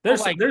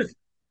 There's like, there's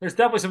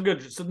definitely some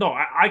good. So no,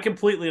 I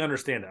completely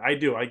understand it. I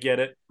do. I get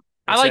it.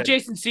 I like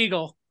Jason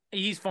Segel.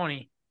 He's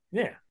funny.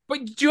 Yeah.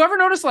 But do you ever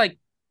notice like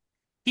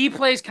he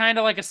plays kind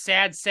of like a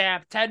sad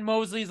sap? Ted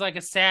Mosby's like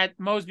a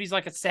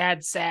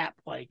sad sap.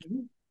 Like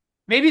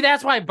maybe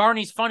that's why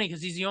Barney's funny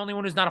because he's the only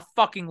one who's not a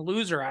fucking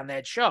loser on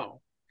that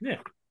show. Yeah.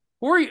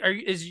 Who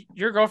is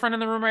your girlfriend in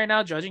the room right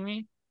now judging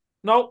me?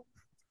 Nope.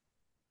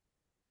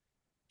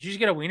 Did you just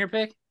get a wiener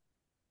pic?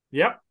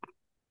 Yep.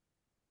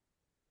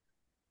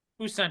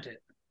 Who sent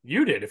it?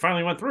 You did. It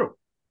finally went through.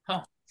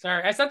 Oh,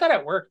 sorry. I sent that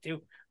at work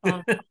too.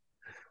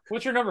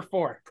 What's your number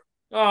 4?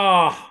 Oh,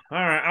 all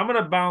right. I'm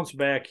gonna bounce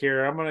back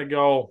here. I'm gonna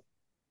go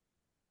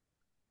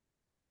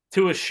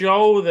to a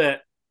show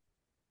that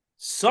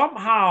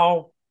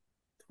somehow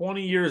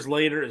 20 years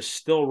later is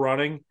still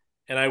running.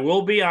 And I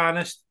will be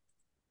honest,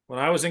 when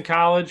I was in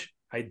college,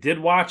 I did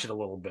watch it a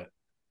little bit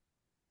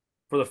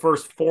for the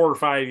first 4 or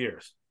 5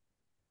 years.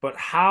 But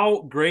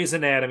how Grey's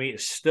Anatomy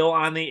is still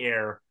on the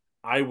air,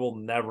 I will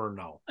never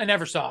know. I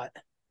never saw it.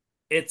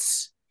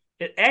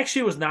 It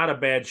actually was not a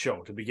bad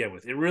show to begin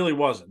with. It really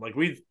wasn't. Like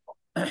we'd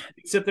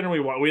sit there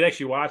and we'd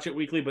actually watch it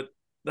weekly, but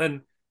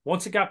then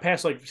once it got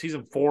past like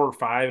season 4 or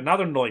 5, now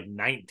they're like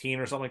 19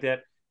 or something like that.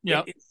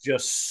 Yeah, it's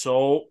just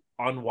so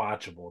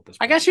unwatchable at this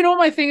point. I guess you know what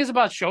my thing is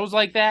about shows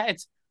like that.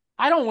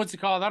 I don't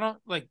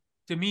like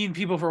demean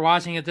people for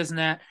watching it, this and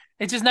that.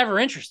 It just never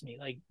interests me.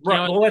 Like,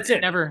 right, well, that's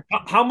it. Never.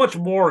 How much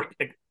more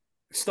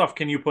stuff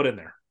can you put in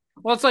there?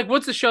 Well, it's like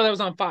what's the show that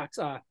was on Fox?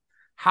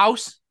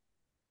 House.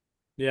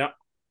 Yeah.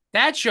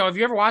 That show. Have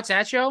you ever watched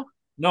that show?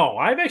 No,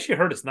 I've actually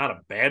heard it's not a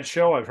bad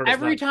show. I've heard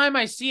every time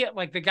I see it,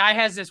 like the guy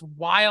has this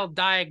wild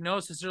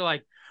diagnosis. They're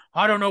like,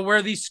 I don't know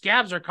where these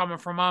scabs are coming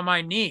from on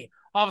my knee.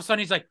 All of a sudden,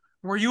 he's like,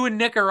 were you in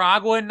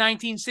Nicaragua in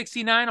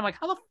 1969? I'm like,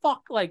 how the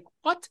fuck? Like,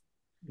 what?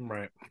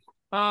 Right.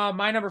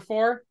 My number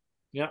 4.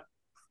 Yeah.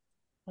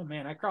 Oh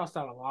man, I crossed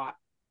out a lot.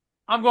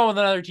 I'm going with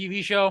another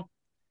TV show.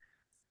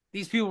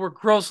 These people were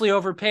grossly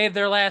overpaid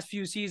their last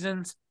few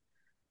seasons.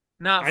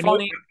 Not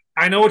funny.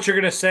 I know what you're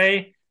gonna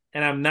say,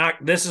 and I'm not.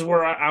 This is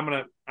where I'm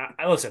gonna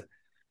listen.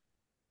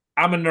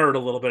 I'm a nerd a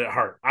little bit at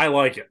heart. I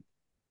like it.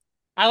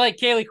 I like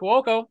Kaylee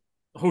Cuoco.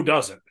 Who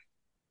doesn't?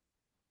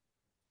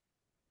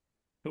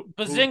 Who's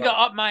Bazinga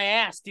up my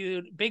ass,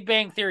 dude. Big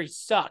Bang Theory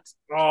sucks.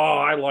 Oh,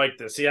 I like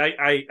this. See,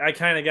 I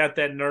kind of got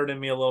that nerd in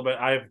me a little bit.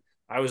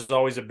 I was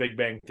always a Big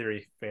Bang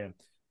Theory fan,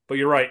 but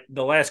you're right.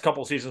 The last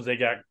couple seasons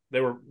they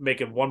were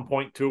making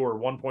 1.2 or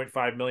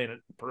 1.5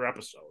 million per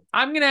episode.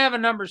 I'm gonna have a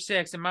number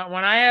 6, and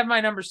when I have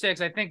my number 6,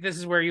 I think this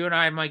is where you and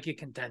I might get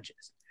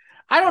contentious.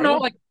 I don't know,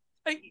 like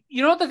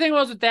you know what the thing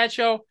was with that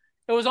show?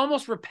 It was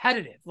almost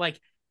repetitive. Like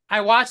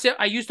I watched it,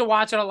 I used to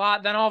watch it a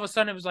lot. Then all of a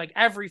sudden, it was like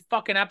every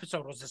fucking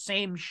episode was the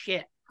same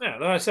shit. Yeah,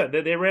 like I said,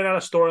 they ran out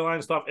of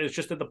storyline stuff. It's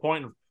just at the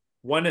point of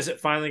when is it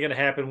finally going to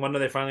happen? When are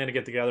they finally going to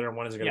get together? And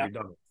when is it going to be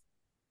done?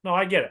 No,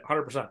 I get it,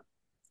 100%.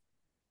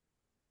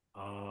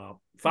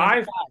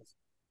 Five.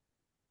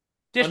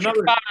 District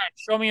 5.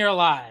 Show Me You're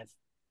Alive.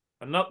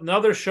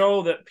 Another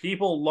show that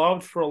people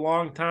loved for a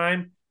long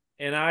time,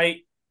 and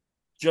I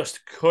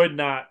just could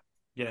not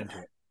get into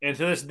it. And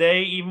to this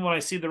day, even when I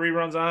see the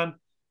reruns on,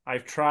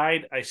 I've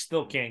tried. I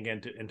still can't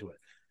get into it.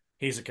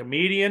 He's a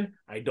comedian.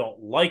 I don't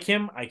like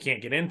him. I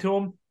can't get into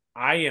him.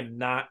 I am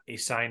not a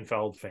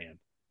Seinfeld fan.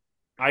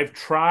 I've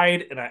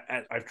tried, and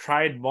I've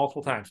tried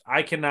multiple times.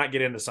 I cannot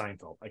get into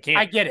Seinfeld. I can't.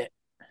 I get it.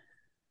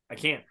 I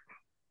can't.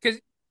 Because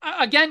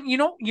again, you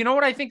know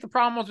what I think the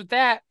problem was with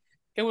that?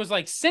 It was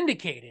like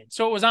syndicated,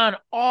 so it was on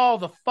all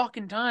the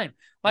fucking time.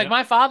 Like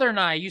my father and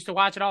I used to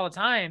watch it all the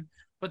time,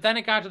 but then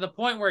it got to the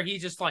point where he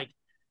just like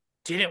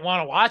didn't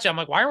want to watch it. I'm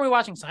like, why are we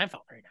watching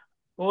Seinfeld right now?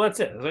 Well, that's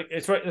it.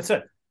 It's right. That's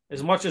it.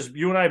 As much as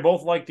you and I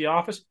both like The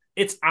Office,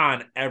 it's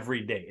on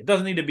every day. It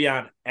doesn't need to be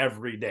on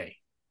every day.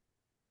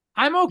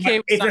 I'm okay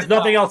with if Seinfeld. There's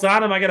nothing else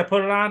on, am I going to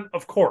put it on?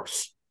 Of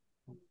course.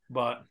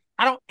 But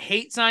I don't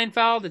hate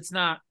Seinfeld. It's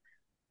not.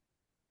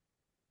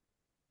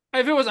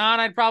 If it was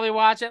on, I'd probably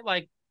watch it.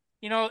 Like,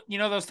 you know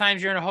those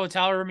times you're in a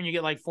hotel room and you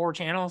get like 4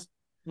 channels.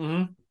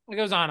 Mm-hmm. If it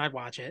goes on, I'd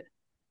watch it.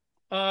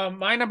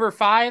 My number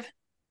 5.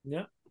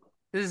 Yeah.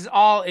 This is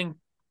all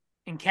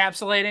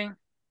encapsulating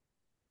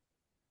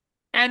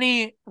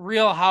any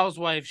Real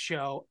Housewives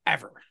show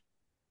ever.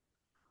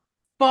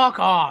 Fuck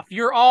off.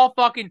 You're all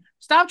fucking.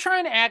 Stop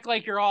trying to act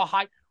like you're all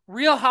high.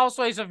 Real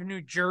Housewives of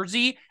New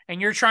Jersey,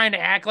 and you're trying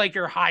to act like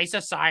you're high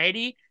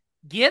society.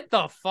 Get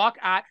the fuck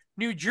out.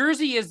 New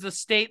Jersey is the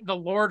state the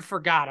Lord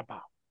forgot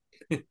about.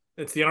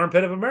 It's the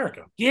armpit of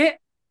America. Get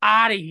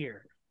out of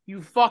here.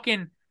 You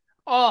fucking.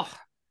 Oh.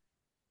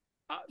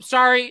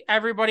 Sorry,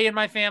 everybody in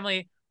my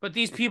family, but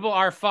these people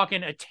are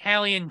fucking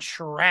Italian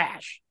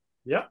trash.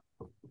 Yep.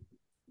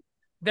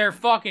 They're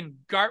fucking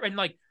garbage. And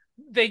like,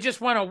 they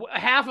just went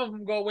half of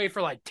them go away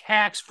for like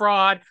tax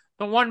fraud.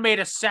 The one made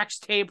a sex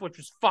tape, which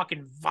was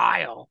fucking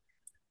vile.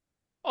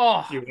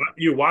 Oh,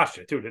 you watched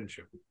it too, didn't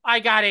you? I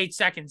got 8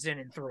 seconds in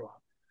and threw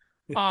up.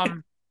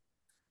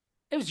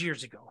 It was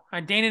years ago.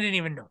 Dana didn't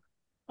even know.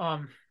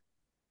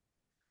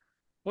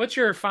 What's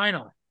your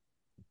final?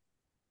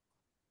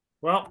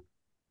 Well,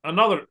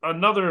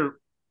 another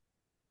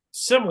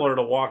similar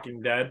to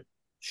Walking Dead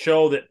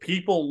show that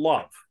people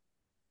love,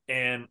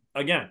 and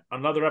again,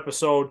 another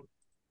episode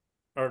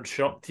or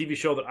TV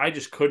show that I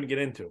just couldn't get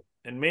into,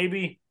 and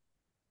maybe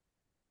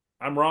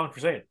I'm wrong for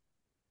saying it.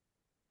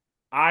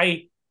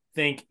 I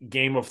think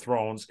Game of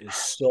Thrones is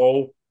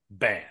so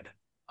bad.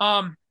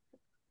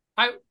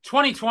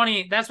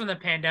 2020, that's when the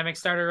pandemic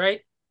started,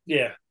 right?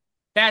 Yeah.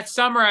 That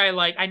summer,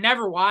 I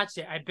never watched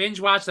it. I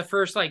binge watched the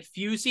first like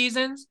few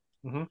seasons,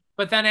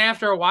 but then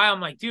after a while,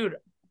 I'm like, dude,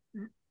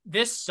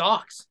 this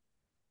sucks.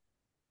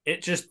 I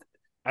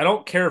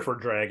don't care for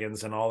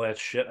dragons and all that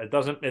shit.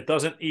 It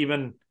doesn't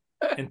even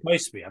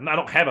entice me. I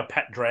don't have a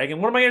pet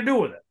dragon. What am I gonna do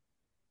with it?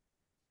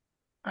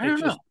 I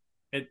don't know.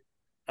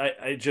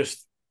 I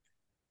just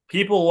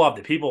people loved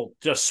it. People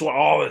just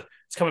saw,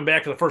 it's coming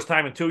back for the first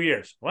time in 2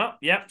 years. Well,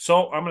 yeah.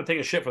 So I'm gonna take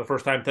a shit for the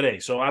first time today.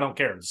 So I don't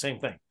care. It's the same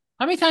thing.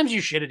 How many times you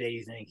shit a day,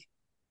 you think?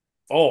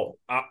 Oh,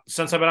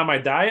 since I've been on my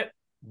diet,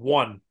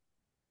 1.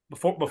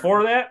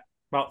 Before that,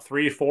 about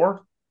 3,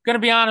 4. Gonna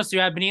be honest with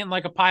you, I've been eating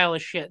like a pile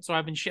of shit, so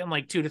I've been shitting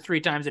like 2 to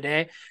 3 times a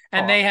day,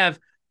 and they have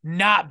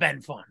not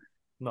been fun.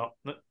 No,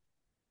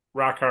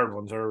 rock hard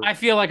ones are. I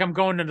feel like I'm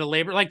going into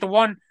labor. Like the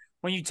one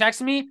when you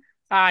text me,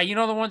 you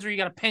know the ones where you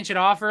got to pinch it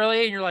off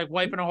early, and you're like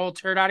wiping a whole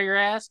turd out of your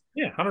ass.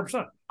 Yeah,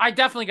 100%. I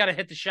definitely got to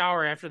hit the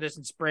shower after this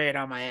and spray it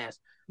on my ass.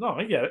 No,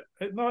 I get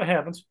it. No, it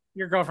happens.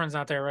 Your girlfriend's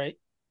not there, right?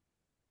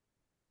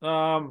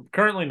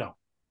 Currently no.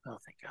 Oh,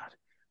 thank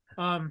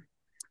God.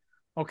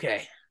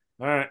 Okay.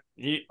 All right.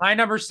 My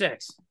number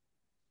 6.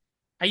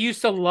 I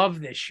used to love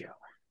this show.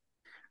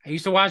 I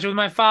used to watch it with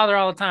my father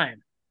all the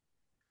time.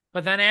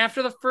 But then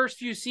after the first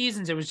few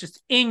seasons, it was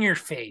just in your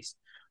face,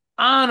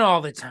 on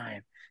all the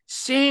time.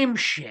 Same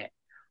shit.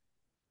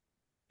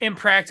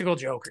 Impractical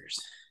Jokers.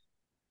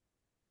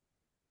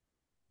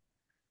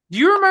 Do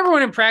you remember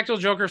when Impractical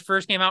Jokers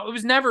first came out?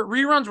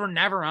 Reruns were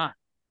never on.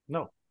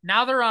 No.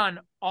 Now they're on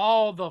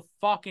all the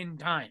fucking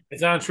time.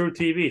 It's on True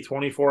TV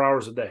 24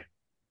 hours a day.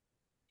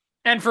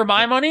 And for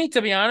my money,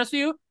 to be honest with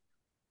you,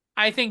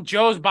 I think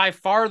Joe's by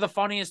far the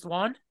funniest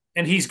one.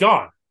 And he's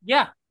gone.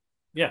 Yeah.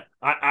 Yeah.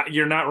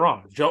 You're not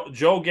wrong.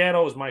 Joe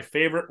Gatto is my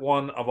favorite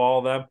one of all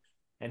of them.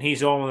 And he's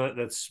the only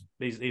one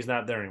he's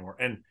not there anymore.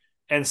 And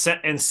and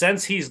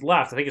since he's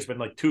left, I think it's been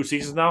like 2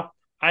 seasons now.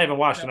 I haven't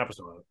watched an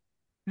episode of it.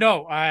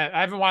 No, I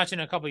haven't watched in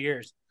a couple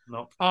years.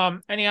 No.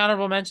 Any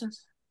honorable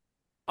mentions?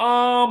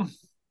 Um.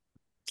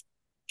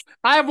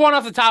 I have one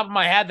off the top of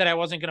my head that I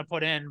wasn't going to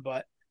put in,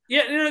 but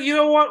Yeah. You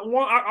know what?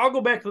 I'll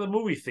go back to the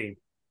movie theme.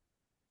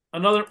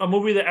 A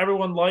movie that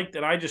everyone liked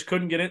and I just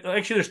couldn't get in.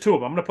 Actually, there's two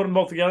of them. I'm going to put them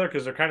both together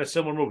because they're kind of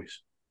similar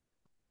movies.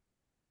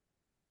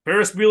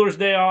 Ferris Bueller's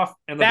Day Off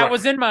and that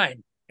was in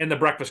mine. And The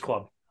Breakfast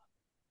Club.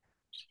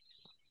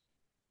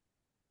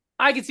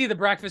 I could see The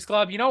Breakfast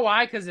Club. You know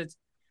why? Because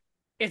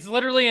it's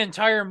literally an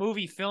entire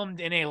movie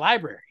filmed in a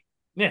library.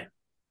 Yeah.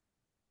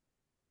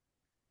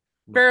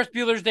 Ferris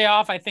Bueller's Day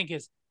Off, I think,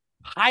 is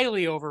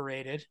highly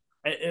overrated.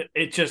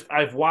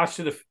 I've watched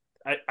it.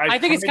 I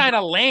think it's kind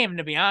of lame,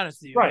 to be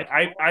honest with you. Right.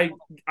 I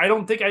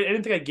didn't think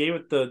I gave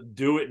it the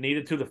due it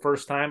needed to the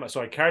first time.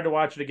 So I tried to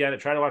watch it again. I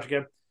tried to watch it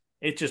again.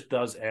 It just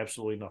does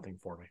absolutely nothing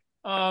for me.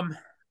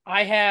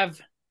 I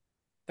have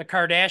the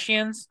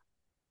Kardashians.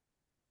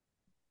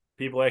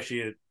 People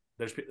actually,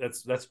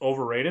 that's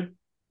overrated.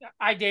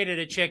 I dated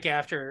a chick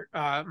after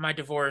my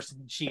divorce,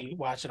 and she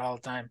watched it all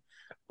the time.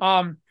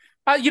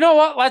 You know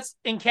what? Let's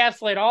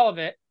encapsulate all of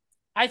it.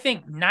 I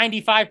think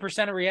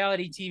 95% of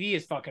reality TV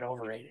is fucking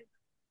overrated.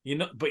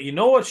 But you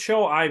know what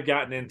show I've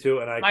gotten into,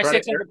 and My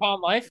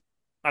 600-pound life.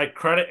 I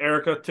credit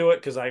Erica to it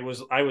because I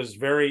was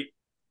very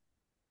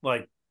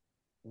like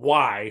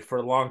why for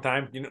a long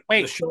time.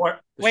 Wait, the show.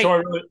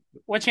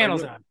 What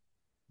channel's on?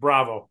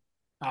 Bravo.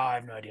 Oh, I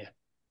have no idea.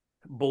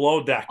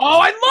 Below Deck. Oh,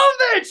 I love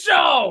that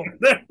show.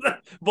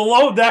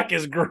 Below Deck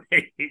is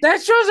great. That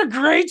show's a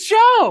great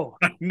show.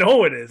 I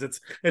know it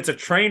is. It's a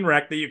train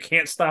wreck that you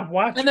can't stop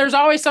watching. And there's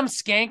always some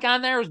skank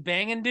on there who's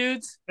banging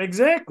dudes.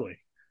 Exactly.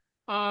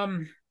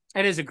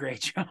 It is a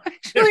great show,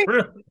 actually. It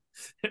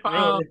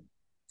really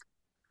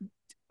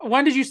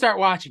when did you start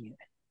watching it?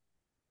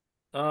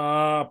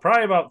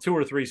 Probably about 2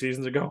 or 3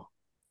 seasons ago.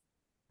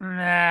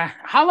 Nah.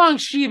 How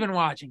long's she been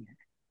watching it?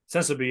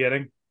 Since the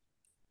beginning.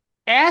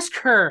 Ask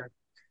her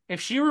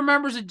if she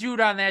remembers a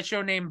dude on that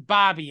show named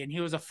Bobby and he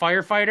was a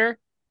firefighter.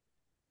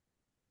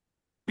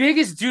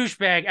 Biggest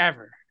douchebag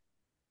ever.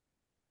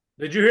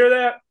 Did you hear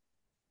that?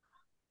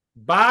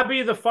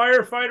 Bobby the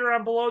firefighter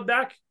on Below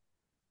Deck?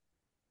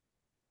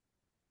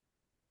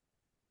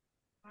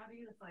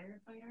 Bobby the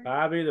firefighter?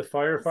 Bobby the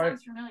firefighter?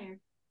 Sounds familiar.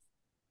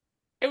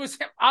 It was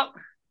him.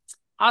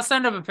 I'll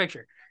send up a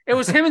picture. It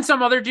was him and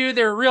some other dude.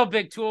 They were real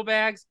big tool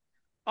bags.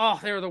 Oh,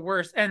 they were the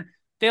worst. And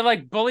they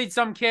like bullied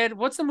some kid.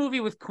 What's the movie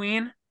with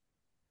Queen?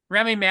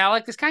 Remy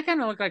Malek. This guy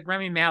kind of looked like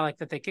Remy Malek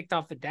that they kicked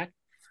off the deck.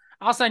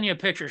 I'll send you a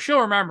picture.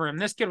 She'll remember him.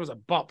 This kid was a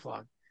butt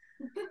plug.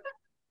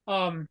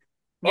 Yeah,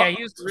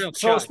 he was real.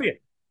 So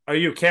are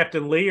you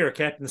Captain Lee or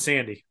Captain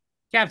Sandy?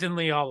 Captain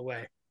Lee all the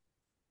way.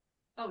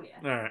 Oh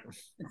yeah. All right.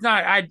 It's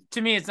not.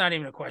 To me, it's not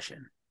even a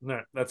question.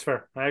 No, that's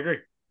fair. I agree.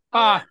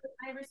 I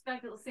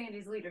respect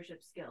Sandy's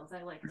leadership skills.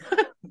 I like her.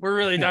 We're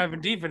really diving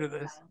deep into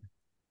this.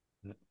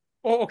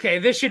 Oh, okay,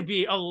 this should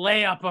be a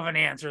layup of an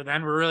answer.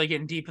 Then we're really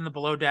getting deep in the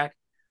Below Deck.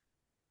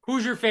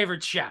 Who's your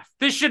favorite chef?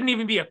 This shouldn't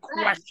even be a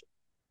question.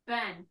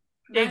 Ben.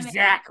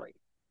 Exactly.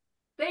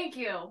 Thank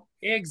you.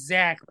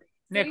 Exactly.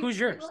 Nick, who's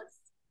yours?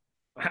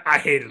 I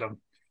hated him.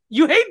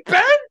 You hate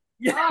Ben?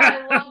 Yeah. Oh,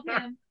 I love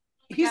him.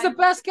 He's the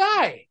best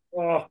guy.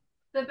 Oh.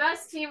 The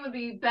best team would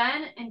be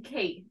Ben and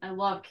Kate. I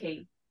love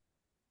Kate.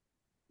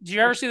 Did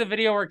you ever see the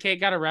video where Kate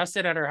got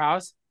arrested at her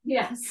house?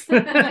 Yes. She's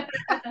a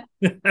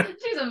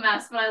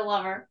mess, but I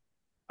love her.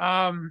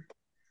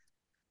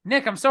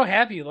 Nick, I'm so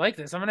happy you like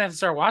this. I'm gonna have to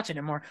start watching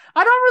it more.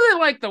 I don't really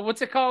like the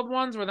what's it called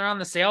ones where they're on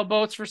the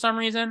sailboats for some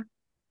reason.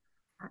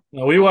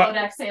 No, we watch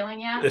deck sailing,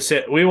 yeah. That's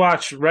it. We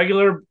watch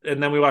regular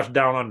and then we watch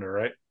Down Under,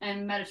 right?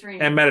 And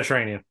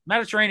Mediterranean.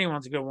 Mediterranean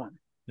one's a good one.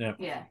 Yeah.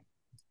 Yeah.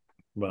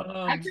 But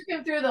I took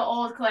him through the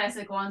old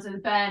classic ones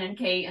with Ben and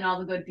Kate and all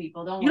the good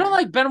people. You don't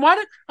like Ben?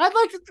 Why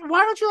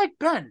don't you like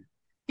Ben?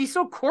 He's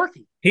so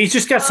quirky. He's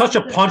just got such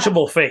a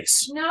punchable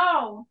face.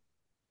 No.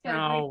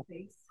 No.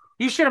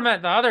 You should have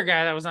met the other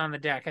guy that was on the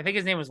deck. I think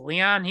his name was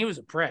Leon. He was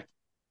a prick.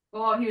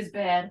 Oh, he was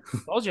bad.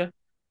 Told you.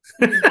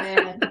 He was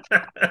bad.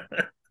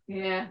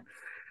 Yeah.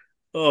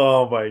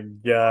 Oh my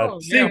god. Oh,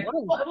 yeah.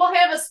 We'll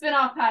have a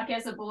spin-off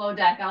podcast of Below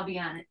Deck. I'll be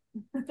on it.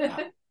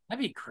 That'd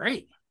be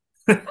great.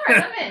 All right,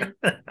 I'm in.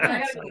 I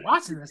gotta start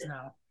watching this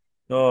now.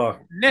 Oh,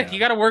 Nick, God. you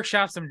got to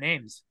workshop some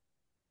names.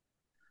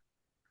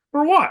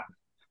 For what?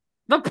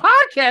 The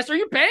podcast. Are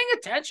you paying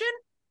attention?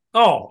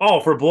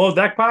 Oh, for Below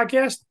Deck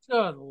podcast?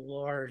 Good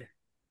Lord.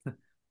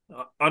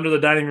 Under the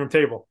dining room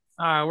table.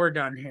 We're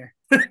done here.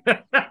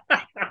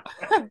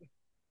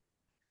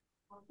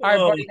 All right,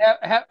 buddy.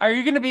 Are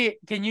you going to be,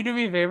 can you do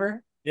me a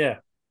favor? Yeah.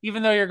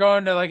 Even though you're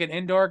going to like an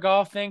indoor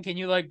golf thing, can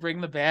you like bring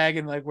the bag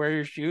and like wear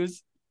your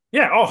shoes?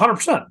 Yeah. Oh,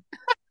 100%.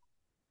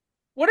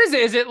 What is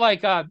it? Is it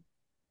like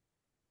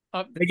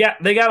they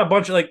got a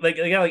bunch of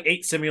they got like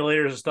 8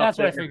 simulators and stuff. That's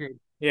what I figured.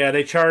 Yeah,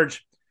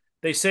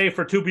 they say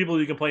for 2 people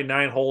you can play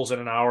 9 holes in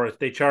an hour.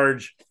 They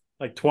charge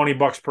like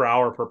 $20 per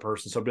hour per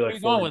person. So it'd be like Are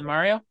you going with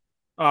Mario?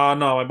 No,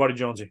 my buddy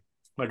Jonesy,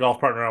 my golf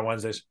partner on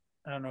Wednesdays.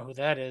 I don't know who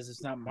that is.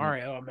 It's not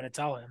Mario. I'm going to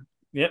tell him.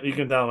 Yeah, you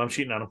can tell him I'm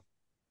cheating on him.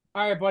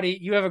 All right, buddy.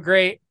 You have a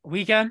great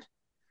weekend.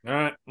 All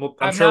right. Well,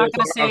 I'm not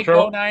going to say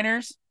go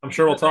Niners. I'm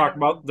sure we'll talk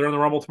about during the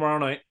Rumble tomorrow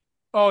night.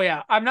 Oh,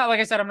 yeah. I'm not, like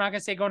I said, I'm not going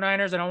to say go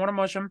Niners. I don't want to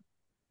mush them.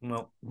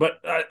 No,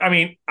 but I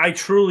mean, I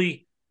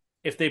truly,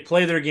 if they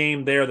play their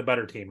game, they're the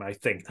better team, I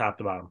think, top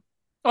to bottom.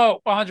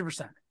 Oh,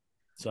 100%.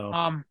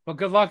 So, but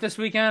good luck this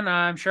weekend.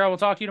 I'm sure I will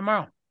talk to you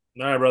tomorrow.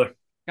 all right, brother.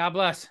 God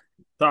bless.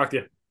 Talk to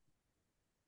you.